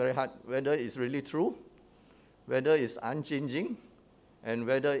to think very hard whether it's really true, whether it's unchanging, and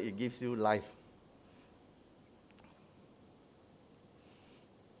whether it gives you life.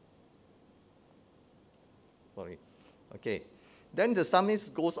 Sorry. Okay. Then the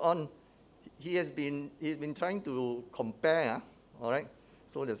psalmist goes on. He's been trying to compare, all right?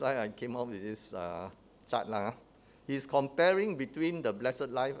 So that's why I came up with this chart. He's comparing between the blessed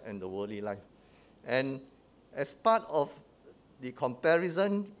life and the worldly life. And as part of the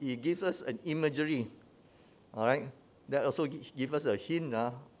comparison, he gives us an imagery, all right? That also gives us a hint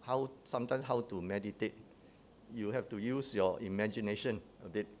how to meditate. You have to use your imagination a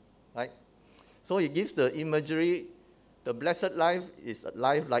bit, right? So he gives the imagery. The blessed life is a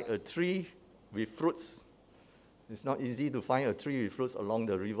life like a tree with fruits. It's not easy to find a tree with fruits along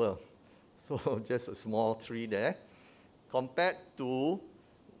the river. So just a small tree there. Compared to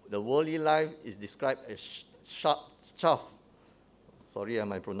the worldly life is described as chaff. Sorry,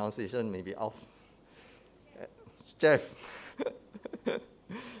 my pronunciation may be off. Chaff.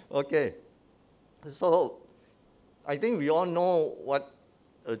 Okay. So I think we all know what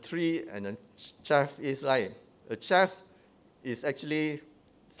a tree and a chaff is like. A chaff is actually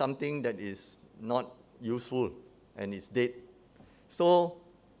something that is not useful and is dead. So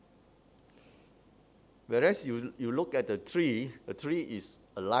whereas you look at a tree is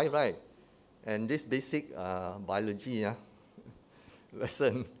alive, right? And this basic biology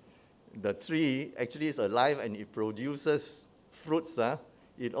lesson, the tree actually is alive and it produces fruits.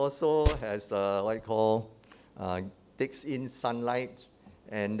 It also has what you call, takes in sunlight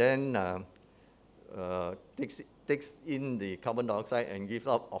and then takes in the carbon dioxide and gives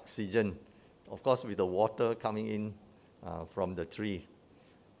out oxygen, of course with the water coming in from the tree.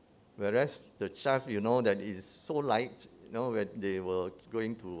 Whereas the chaff, you know, that is so light, you know, when they were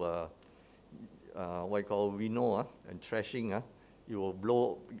going to what you call winnow and threshing, it will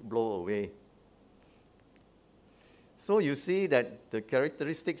blow away. So you see that the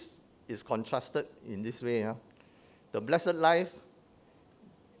characteristics is contrasted in this way. The blessed life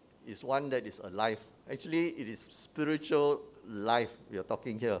is one that is alive. Actually, it is spiritual life we are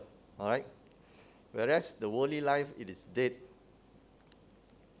talking here, all right? Whereas the worldly life, it is dead.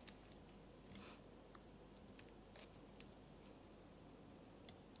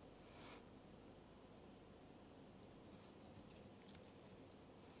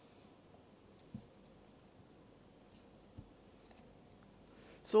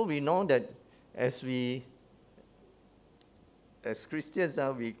 So we know that as we as Christians,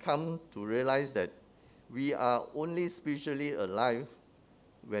 we come to realize that we are only spiritually alive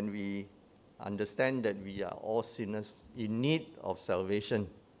when we understand that we are all sinners in need of salvation.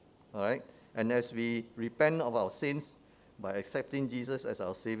 All right? And as we repent of our sins by accepting Jesus as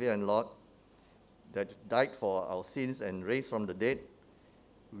our Savior and Lord, that died for our sins and raised from the dead,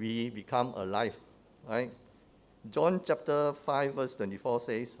 we become alive. Right? John chapter 5 verse 24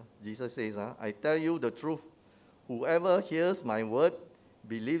 says, Jesus says, I tell you the truth, whoever hears my word,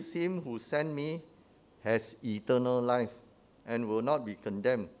 believes him who sent me, has eternal life and will not be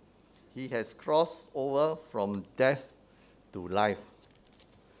condemned. He has crossed over from death to life.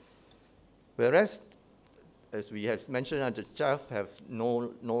 Whereas, as we have mentioned, the chaff have no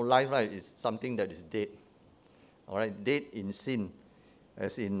life, right? It's something that is dead. All right, dead in sin,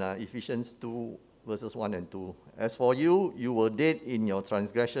 as in Ephesians 2 verses 1 and 2. As for you, you were dead in your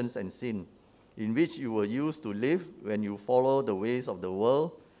transgressions and sin, in which you were used to live when you followed the ways of the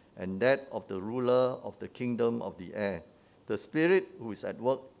world and that of the ruler of the kingdom of the air, the spirit who is at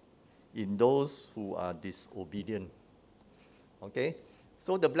work in those who are disobedient. Okay?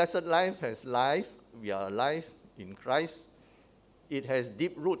 So the blessed life has life. We are alive in Christ. It has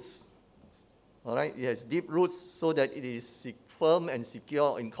deep roots. All right? It has deep roots so that it is firm and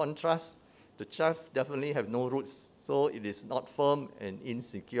secure. In contrast, the chaff definitely have no roots, so it is not firm and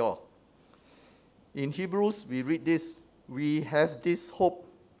insecure. In Hebrews, we read this, we have this hope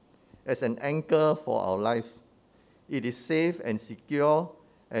as an anchor for our lives. It is safe and secure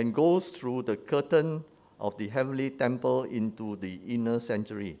and goes through the curtain of the heavenly temple into the inner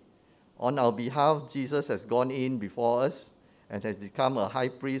sanctuary. On our behalf, Jesus has gone in before us and has become a high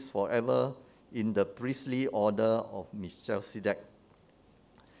priest forever in the priestly order of Melchizedek.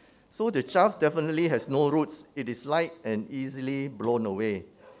 So the chaff definitely has no roots. It is light and easily blown away.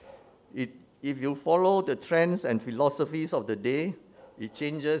 If you follow the trends and philosophies of the day, it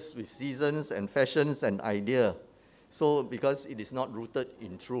changes with seasons and fashions and ideas. So because it is not rooted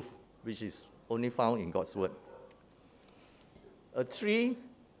in truth, which is only found in God's word. A tree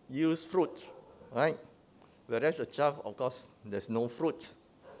yields fruit, right? Whereas a chaff, of course, there's no fruit,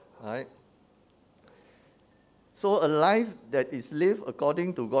 right? So a life that is lived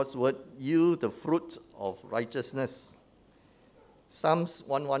according to God's word yields the fruit of righteousness. Psalms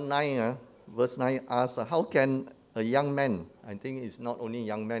 119, verse 9 asks, how can a young man, I think it's not only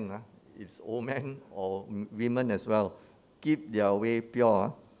young men, it's old men or women as well, keep their way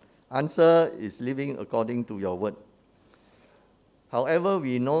pure? Answer is living according to your word. However,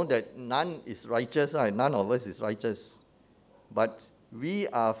 we know that none is righteous, right? None of us is righteous. But we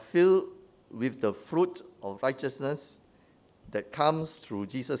are filled with the fruit of righteousness that comes through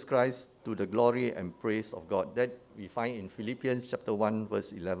Jesus Christ to the glory and praise of God. That we find in Philippians chapter 1,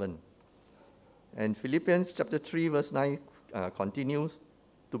 verse 11. And Philippians chapter 3, verse 9 continues,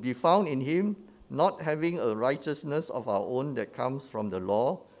 to be found in him, not having a righteousness of our own that comes from the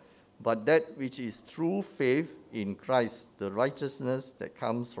law, but that which is through faith in Christ, the righteousness that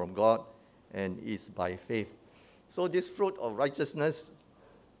comes from God and is by faith. So this fruit of righteousness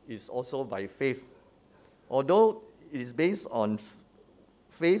is also by faith. Although it is based on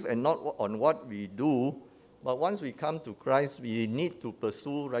faith and not on what we do, but once we come to Christ, we need to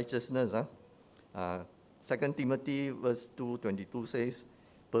pursue righteousness. 2 Timothy verse 2:22 says,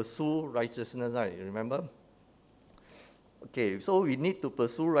 pursue righteousness, right? You remember? Okay, so we need to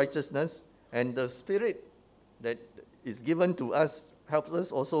pursue righteousness, and the Spirit that is given to us helps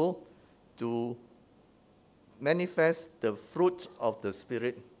us also to manifest the fruit of the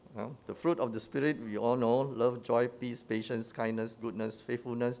Spirit. The fruit of the Spirit, we all know, love, joy, peace, patience, kindness, goodness,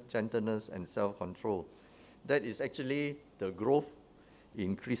 faithfulness, gentleness, and self-control. That is actually the growth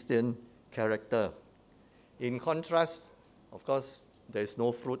in Christian character. In contrast, of course, there is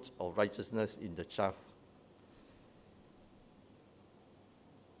no fruit of righteousness in the chaff.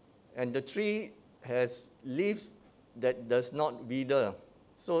 And the tree has leaves that does not wither,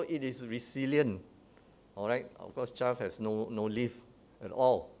 so it is resilient. All right, of course, chaff has no leaf at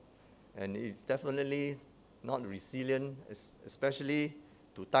all, and it's definitely not resilient, especially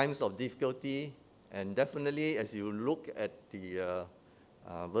to times of difficulty. And definitely, as you look at the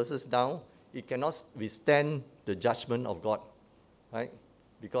verses down, it cannot withstand the judgment of God, right?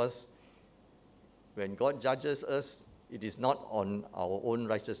 Because when God judges us, it is not on our own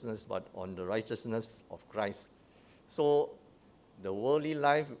righteousness, but on the righteousness of Christ. So the worldly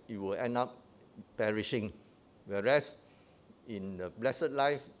life, it will end up perishing, whereas in the blessed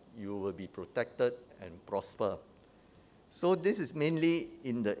life, you will be protected and prosper. So this is mainly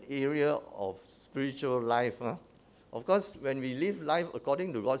in the area of spiritual life. Of course, when we live life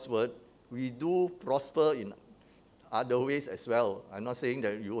according to God's word, we do prosper in other ways as well. I'm not saying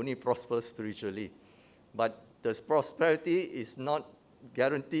that you only prosper spiritually, but the prosperity is not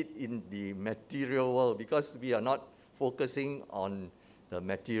guaranteed in the material world because we are not focusing on the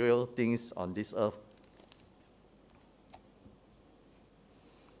material things on this earth.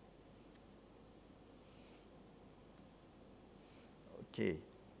 Okay.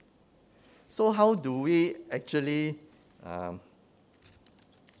 So how do we actually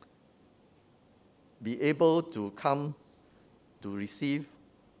be able to come to receive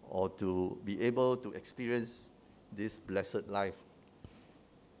or to be able to experience this blessed life?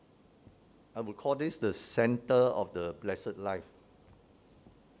 I would call this the center of the blessed life.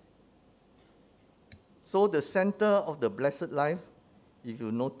 So the center of the blessed life, if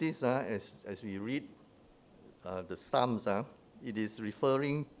you notice as we read the Psalms, it is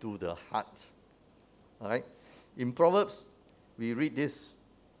referring to the heart. All right? In Proverbs, we read this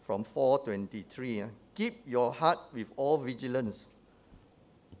from 4:23. Keep your heart with all vigilance,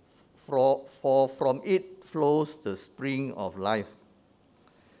 for from it flows the spring of life.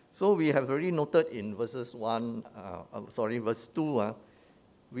 So we have already noted in verse 2,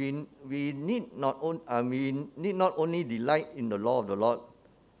 we need not only delight in the law of the Lord,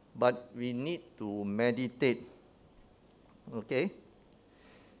 but we need to meditate. Okay?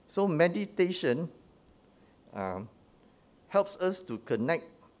 So meditation helps us to connect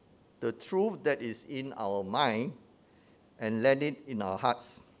the truth that is in our mind and land it in our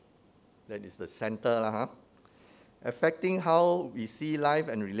hearts. That is the center, affecting how we see life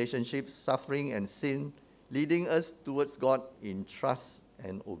and relationships, suffering and sin, leading us towards God in trust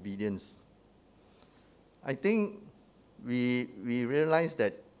and obedience. I think we realize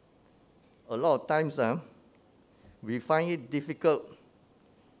that a lot of times we find it difficult.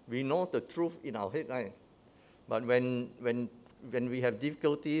 We know the truth in our head, right? But when we have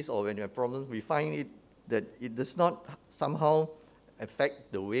difficulties or when we have problems, we find it that it does not somehow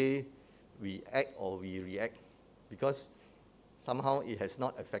affect the way we act or we react, because somehow it has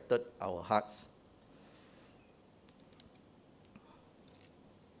not affected our hearts.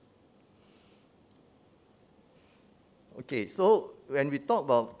 Okay, so when we talk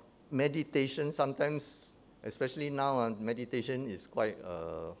about meditation, sometimes, especially now, meditation is quite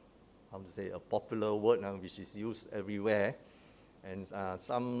a popular word which is used everywhere. And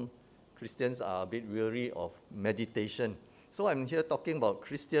some Christians are a bit weary of meditation. So I'm here talking about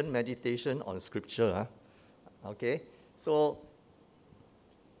Christian meditation on Scripture. Okay, so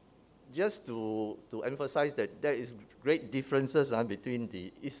just to emphasize that there is great differences between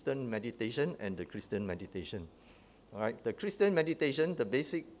the Eastern meditation and the Christian meditation. All right, the Christian meditation, the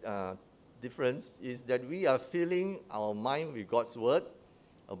basic difference is that we are filling our mind with God's word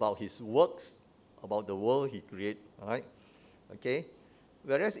about His works, about the world He created. All right, okay.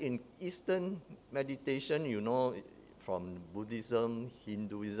 Whereas in Eastern meditation, you know, from Buddhism,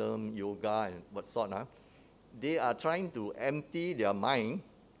 Hinduism, yoga, and what sort, they are trying to empty their mind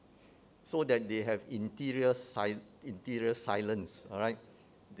so that they have interior silence. All right,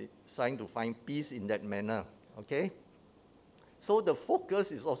 they're trying to find peace in that manner. Okay, so the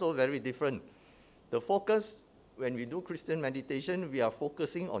focus is also very different. The focus, when we do Christian meditation, we are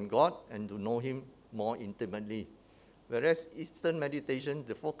focusing on God and to know Him more intimately. Whereas Eastern meditation,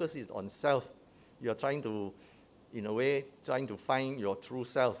 the focus is on self. You are trying to, in a way, trying to find your true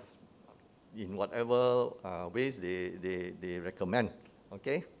self in whatever ways they recommend.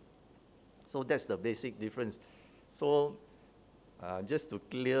 Okay, so that's the basic difference. So just to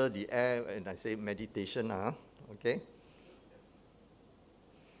clear the air, and I say meditation, okay.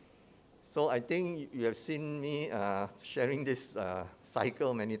 So I think you have seen me sharing this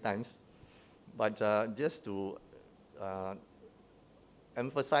cycle many times, but just to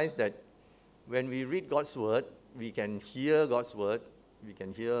emphasize that when we read God's word, we can hear God's word. We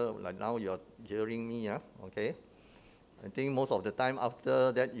can hear, like now you're hearing me, okay. I think most of the time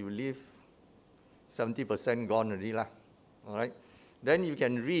after that you leave 70% gone already, all right. Then you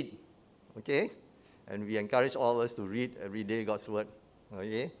can read, okay, and we encourage all of us to read every day God's word,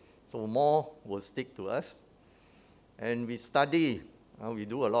 okay. So more will stick to us. And we study. We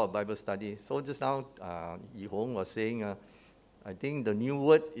do a lot of Bible study. So just now, Yi Hong was saying, I think the new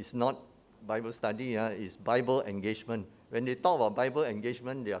word is not Bible study, it's Bible engagement. When they talk about Bible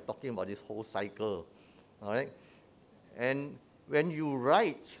engagement, they are talking about this whole cycle, all right? And when you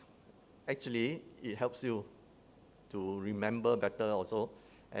write, actually, it helps you to remember better also,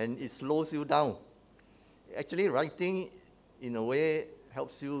 and it slows you down. Actually, writing, in a way,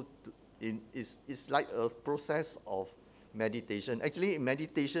 helps you it's like a process of meditation. Actually,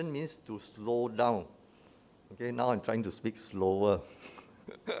 meditation means to slow down. Okay, now I'm trying to speak slower.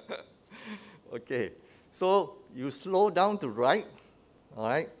 Okay, So you slow down to write, all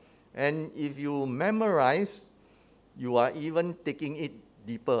right? And if you memorize, you are even taking it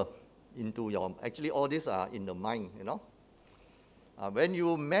deeper into your, actually all these are in the mind, you know. When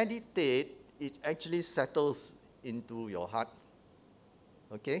you meditate, it actually settles into your heart,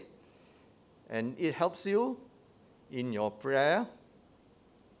 okay? And it helps you in your prayer.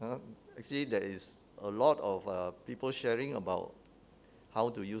 Actually, there is a lot of people sharing about how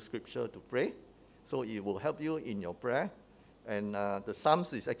to use scripture to pray. So it will help you in your prayer. And the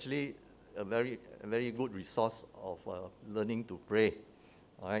Psalms is actually a very good resource of learning to pray,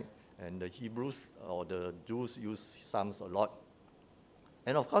 all right? And the Hebrews or the Jews use Psalms a lot.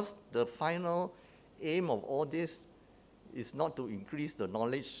 And of course, the final aim of all this is not to increase the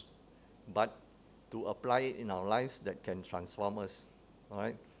knowledge, but to apply it in our lives that can transform us, all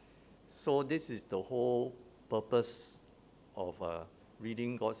right? So this is the whole purpose of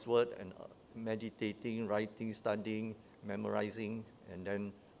reading God's Word and meditating, writing, studying, memorizing, and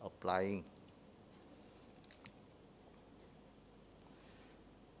then applying.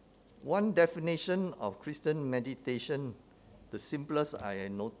 One definition of Christian meditation, the simplest I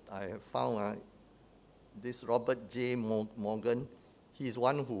have found, this Robert J. Morgan, he's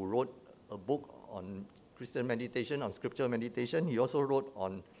one who wrote a book on Christian meditation, on scripture meditation. He also wrote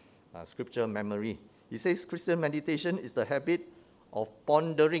on scripture memory. He says Christian meditation is the habit of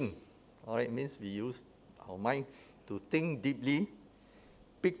pondering. All right, it means we use our mind to think deeply.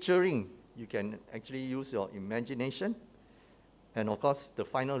 Picturing, you can actually use your imagination. And of course, the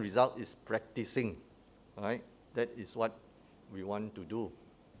final result is practicing. All right, that is what we want to do.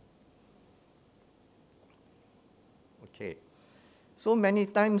 Okay, so many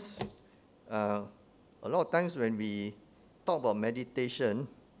times, a lot of times when we talk about meditation,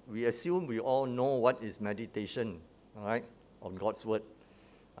 we assume we all know what is meditation, all right, on God's Word.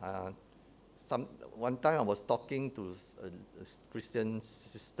 One time I was talking to a Christian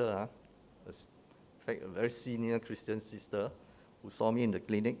sister, in fact, a very senior Christian sister who saw me in the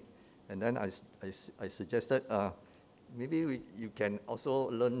clinic, and then I suggested maybe you can also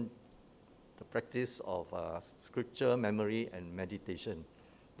learn the practice of scripture memory and meditation.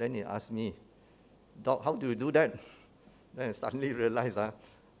 Then he asked me, "Doc, how do you do that?" Then I suddenly realized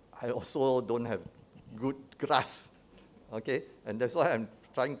I also don't have good grasp, okay? And that's why I'm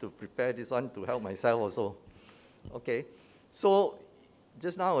trying to prepare this one to help myself also, okay? So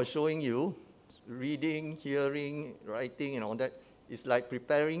just now I was showing you reading, hearing, writing, and all that. It's like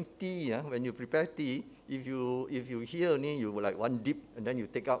preparing tea. When you prepare tea, if you hear only, you like one dip, and then you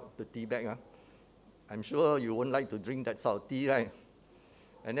take out the tea bag. I'm sure you won't like to drink that sort of tea, right?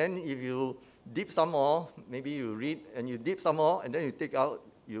 And then if you dip some more, maybe you read, and you dip some more, and then you take out,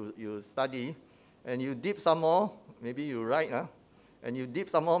 you study, and you dip some more, maybe you write, and you dip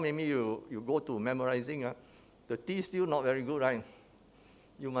some more, maybe you go to memorizing. The tea is still not very good, right?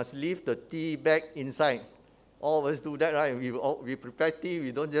 You must leave the tea bag inside. All of us do that, right? We prepare tea,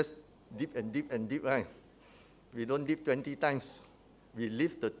 we don't just dip and dip and dip, right? We don't dip 20 times. We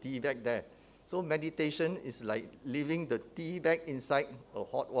leave the tea bag there. So meditation is like leaving the tea bag inside a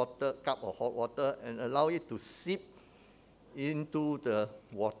cup of hot water and allow it to seep into the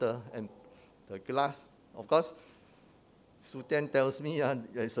water and the glass. Of course, Sutian tells me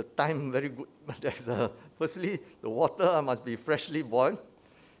there's a time very good. Firstly, the water must be freshly boiled.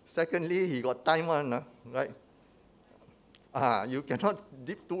 Secondly, he got time on, right? You cannot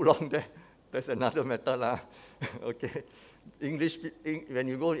dip too long there. That's another matter. Okay. When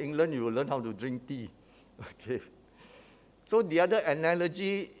you go to England, you will learn how to drink tea. Okay. So the other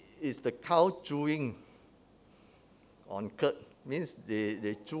analogy is the cow chewing on curd. Means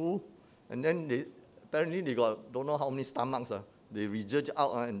they chew, and then apparently they got don't know how many stomachs. They regurgitate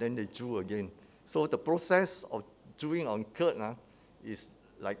out and then they chew again. So the process of chewing on curd is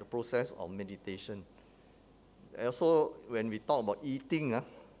like the process of meditation. Also, when we talk about eating,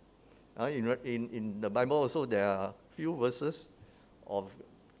 in the Bible also there are few verses of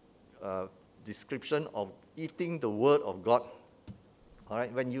description of eating the Word of God. All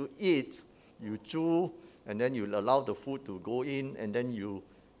right, when you eat, you chew, and then you allow the food to go in, and then you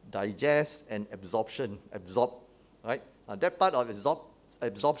digest and absorb. Right, that part of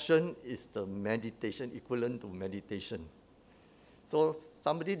absorption is the meditation, equivalent to meditation. So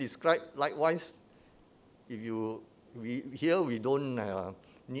somebody described likewise. Here we don't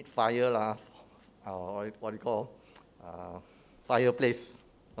need fire what do you call fireplace,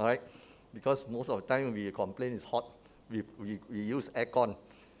 all right? Because most of the time we complain it's hot. We use aircon.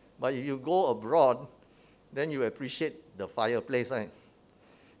 But if you go abroad, then you appreciate the fireplace, right?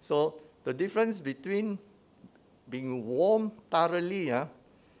 So the difference between being warm thoroughly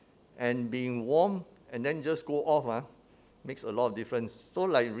and being warm and then just go off, makes a lot of difference. So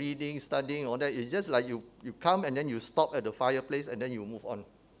like reading, studying, all that, it's just like you come and then you stop at the fireplace and then you move on.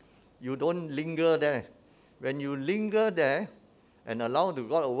 You don't linger there. When you linger there and allow the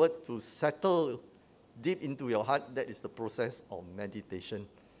God of Word to settle deep into your heart, that is the process of meditation.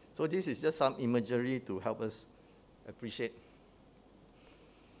 So this is just some imagery to help us appreciate.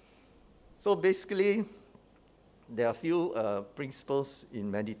 So basically, there are a few principles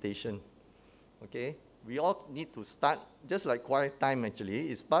in meditation. Okay, we all need to start, just like quiet time actually,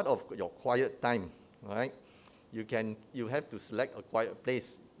 it's part of your quiet time, all right? You have to select a quiet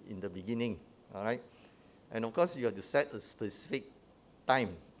place in the beginning, all right? And of course, you have to set a specific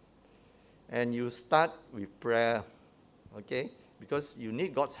time. And you start with prayer, okay? Because you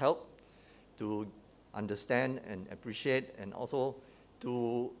need God's help to understand and appreciate, and also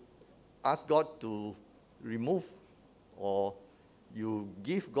to ask God to remove, or you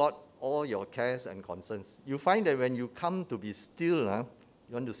give God all your cares and concerns. You find that when you come to be still,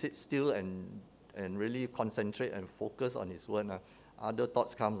 you want to sit still and really concentrate and focus on His Word, other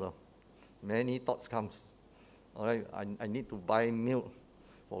thoughts come. Many thoughts comes. All right, I need to buy milk.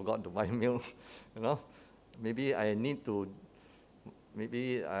 Forgot to buy milk. You know, maybe I need to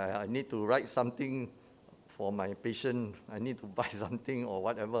write something for my patient. I need to buy something or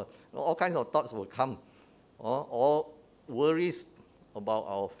whatever. All kinds of thoughts will come. Or worries about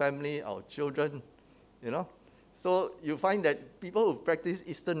our family, our children, you know. So you find that people who practice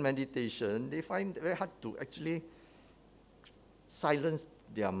Eastern meditation, they find it very hard to actually silence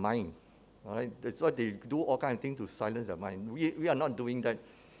their mind. All right? That's why they do all kinds of things to silence their mind. We are not doing that.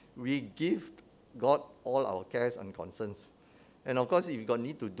 We give God all our cares and concerns. And of course, if you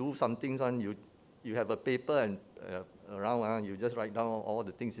need to do something, you have a paper and around, you just write down all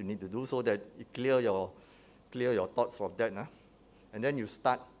the things you need to do so that you clear your thoughts from that. And then you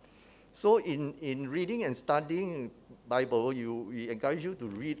start. So in reading and studying Bible, we encourage you to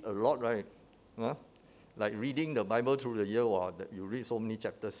read a lot, right? Like reading the Bible through the year, or that you read so many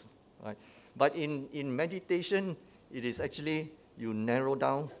chapters, right? But in meditation, it is actually you narrow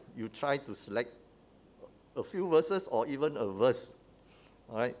down, you try to select a few verses or even a verse,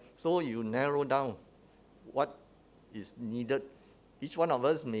 all right? So you narrow down what is needed. Each one of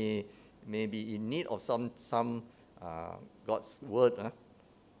us may be in need of some God's word.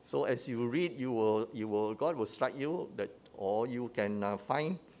 So as you read, God will strike you that, or you can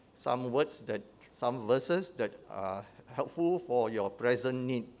find some some verses that are helpful for your present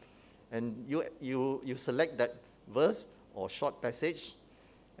need, and you select that verse or short passage,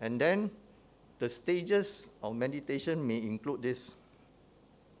 and then the stages of meditation may include this.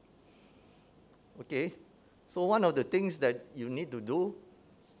 Okay, so one of the things that you need to do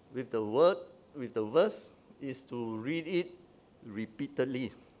with the verse is to read it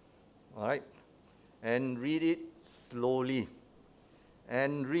repeatedly, all right? And read it slowly.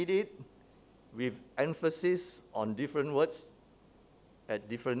 And read it with emphasis on different words at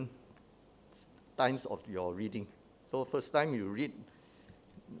different times of your reading. So first time you read,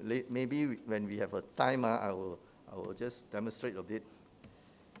 maybe when we have a time, I will just demonstrate a bit.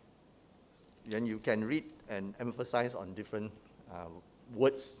 Then you can read and emphasize on different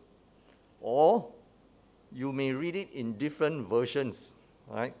words. Or you may read it in different versions,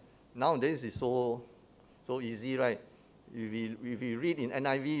 right? Nowadays it's so easy, right? If we read in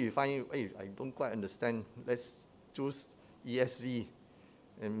NIV, we find, hey, I don't quite understand. Let's choose ESV,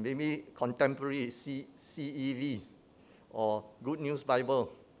 and maybe contemporary CEV or Good News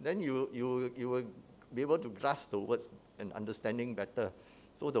Bible. Then you will be able to grasp the words and understanding better.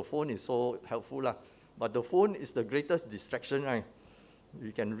 So the phone is so helpful, but the phone is the greatest distraction, right?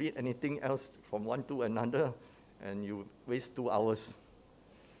 You can read anything else from one to another, and you waste 2 hours.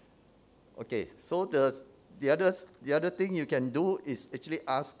 Okay, so the other thing you can do is actually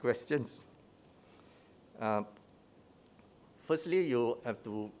ask questions. Firstly, you have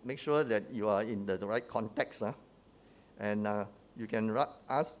to make sure that you are in the right context, and you can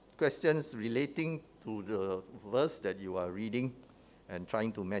ask questions relating to the verse that you are reading and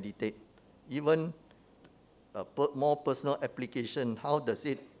trying to meditate. Even a more personal application, how does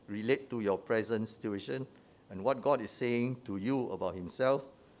it relate to your present situation, and what God is saying to you about Himself,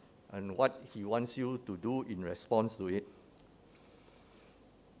 and what He wants you to do in response to it.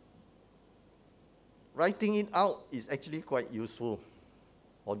 Writing it out is actually quite useful,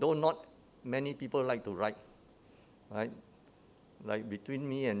 although not many people like to write, right? Like between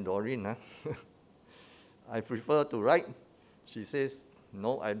me and Doreen, I prefer to write. She says,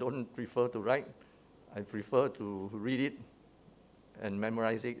 no, I don't prefer to write. I prefer to read it and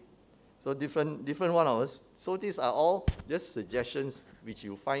memorize it. So different one of us. So these are all just suggestions which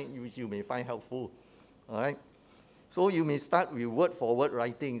you may find helpful. All right? So you may start with word for word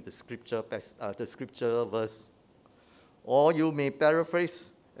writing the scripture verse, or you may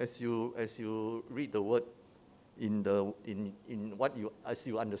paraphrase as you read the word in what you as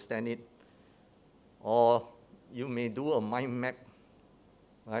you understand it, or you may do a mind map,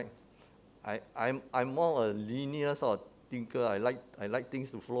 right? I'm more a linear sort of thinker. I like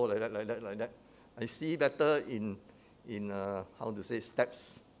things to flow like that. I see better in how to say,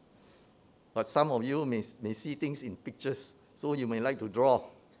 steps. But some of you may see things in pictures, so you may like to draw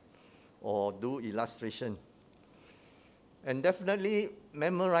or do illustration. And definitely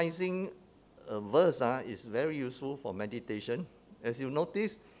memorizing a verse is very useful for meditation. As you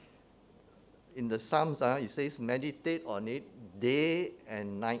notice, in the Psalms, it says meditate on it day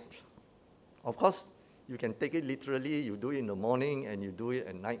and night. Of course, you can take it literally, you do it in the morning and you do it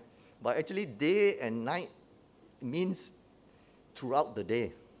at night. But actually, day and night means throughout the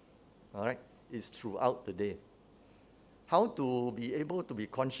day. All right? It's throughout the day. How to be able to be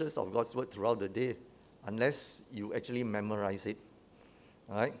conscious of God's word throughout the day? Unless you actually memorize it.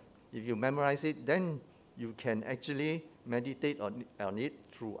 All right? If you memorize it, then you can actually meditate on it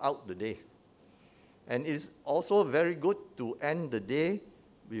throughout the day. And it's also very good to end the day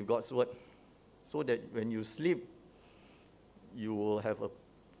with God's word, so that when you sleep, you will have a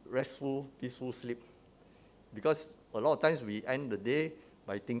restful, peaceful sleep. Because a lot of times we end the day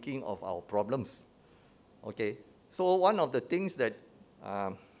by thinking of our problems. Okay, so one of the things that,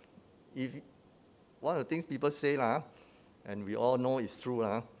 one of the things people say, and we all know is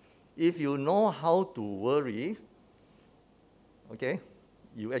true, if you know how to worry, okay,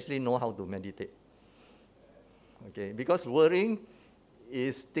 you actually know how to meditate. Okay, because worrying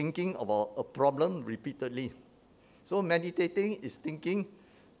is thinking about a problem repeatedly. So meditating is thinking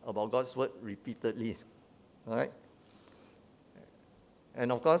about God's word repeatedly. All right?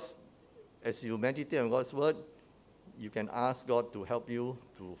 And of course, as you meditate on God's word, you can ask God to help you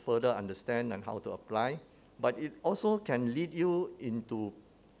to further understand and how to apply. But it also can lead you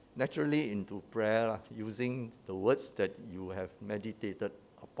naturally into prayer, using the words that you have meditated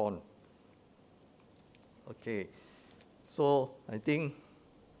upon. Okay, so I think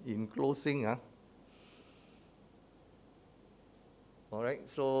in closing, all right,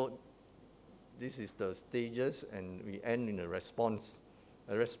 so this is the stages, and we end in a response.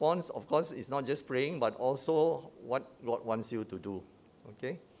 A response, of course, is not just praying, but also what God wants you to do,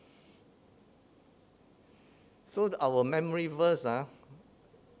 okay? So our memory verse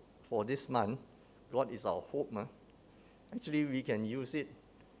for this month, God is our hope. Actually, we can use it.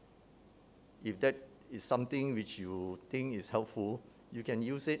 If that is something which you think is helpful, you can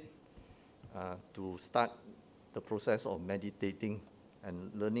use it to start the process of meditating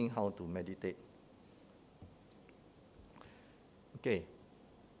and learning how to meditate. Okay,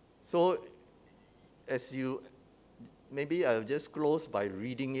 so maybe I'll just close by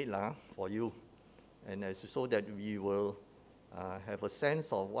reading it for you, and so that we will have a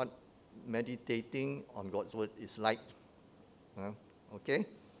sense of what meditating on God's word is like. Okay,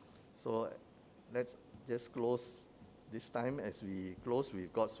 so let's just close this time. As we close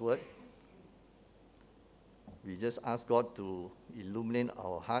with God's word, we just ask God to illuminate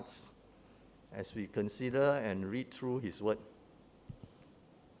our hearts as we consider and read through His word.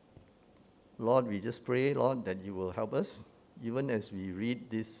 Lord, we just pray, Lord, that you will help us, even as we read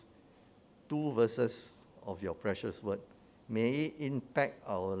these 2 verses of your precious word. May it impact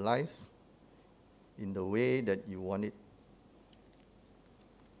our lives in the way that you want it.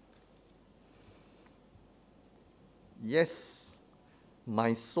 Yes,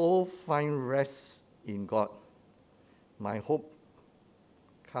 my soul finds rest in God. My hope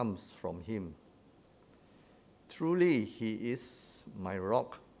comes from Him. Truly, He is my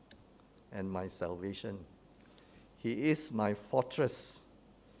rock and my salvation. He is my fortress.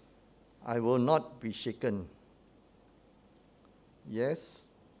 I will not be shaken. Yes,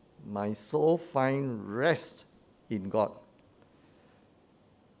 my soul finds rest in God.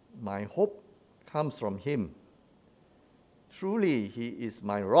 My hope comes from Him. Truly, He is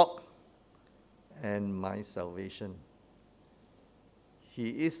my rock and my salvation.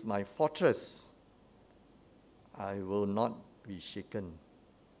 He is my fortress. I will not be shaken.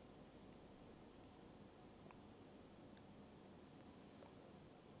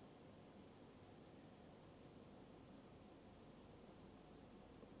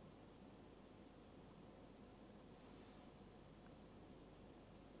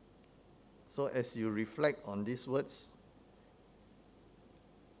 So as you reflect on these words,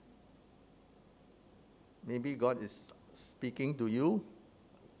 maybe God is speaking to you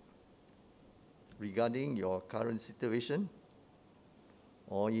regarding your current situation,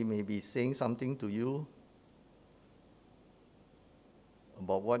 or He may be saying something to you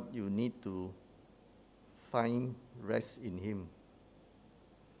about what you need to find rest in Him.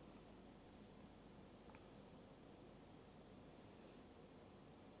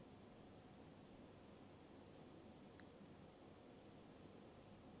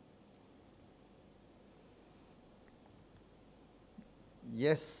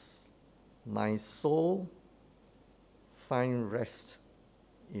 Yes, my soul find rest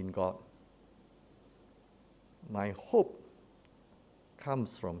in God. My hope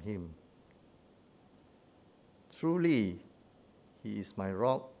comes from Him. Truly, He is my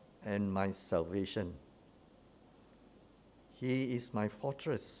rock and my salvation. He is my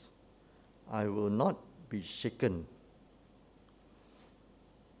fortress. I will not be shaken.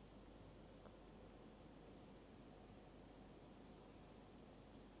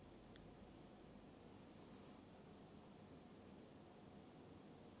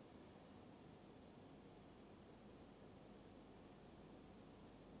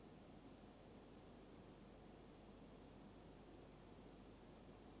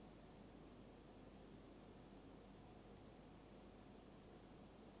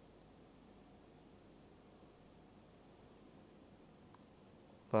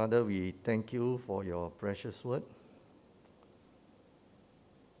 Father, we thank you for your precious word.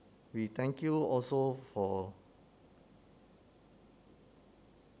 We thank you also for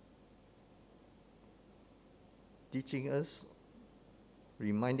teaching us,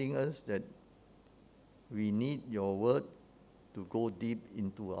 reminding us that we need your word to go deep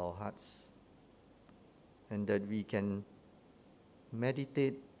into our hearts, and that we can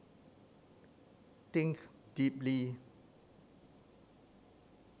meditate, think deeply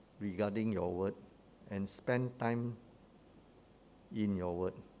regarding your word, and spend time in your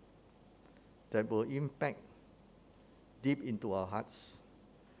word that will impact deep into our hearts,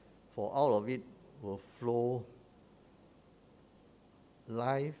 for all of it will flow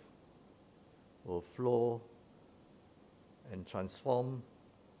life, will flow and transform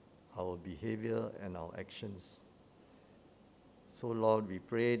our behavior and our actions. So Lord, we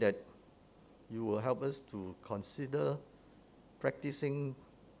pray that you will help us to consider practicing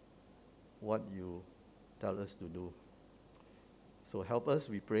what you tell us to do. So help us,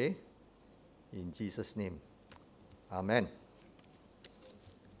 we pray, in Jesus' name. Amen.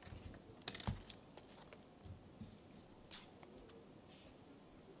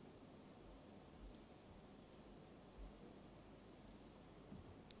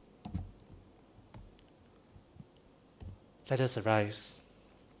 Let us arise.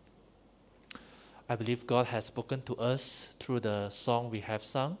 I believe God has spoken to us through the song we have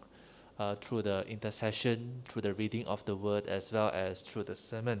sung, through the intercession, through the reading of the word, as well as through the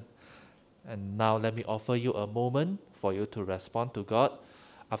sermon. And now let me offer you a moment for you to respond to God,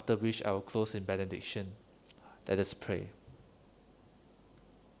 after which I will close in benediction. Let us pray.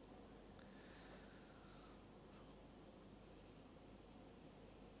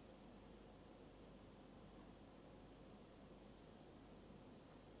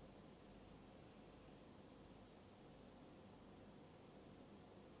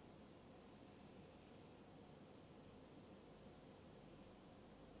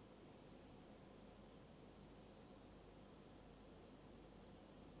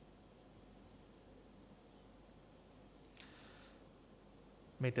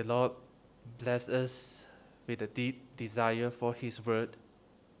 May the Lord bless us with a deep desire for His word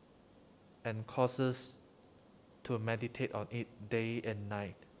and cause us to meditate on it day and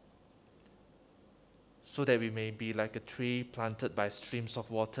night, so that we may be like a tree planted by streams of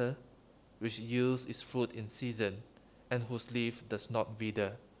water, which yields its fruit in season and whose leaf does not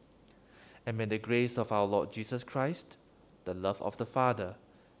wither. And may the grace of our Lord Jesus Christ, the love of the Father,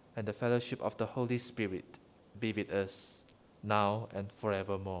 and the fellowship of the Holy Spirit be with us now and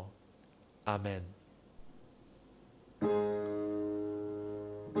forevermore. Amen. Amen.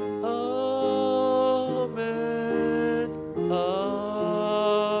 Amen.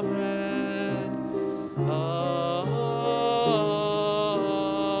 Amen.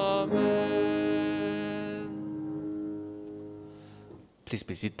 Please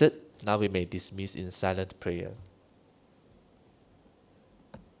be seated. Now we may dismiss in silent prayer.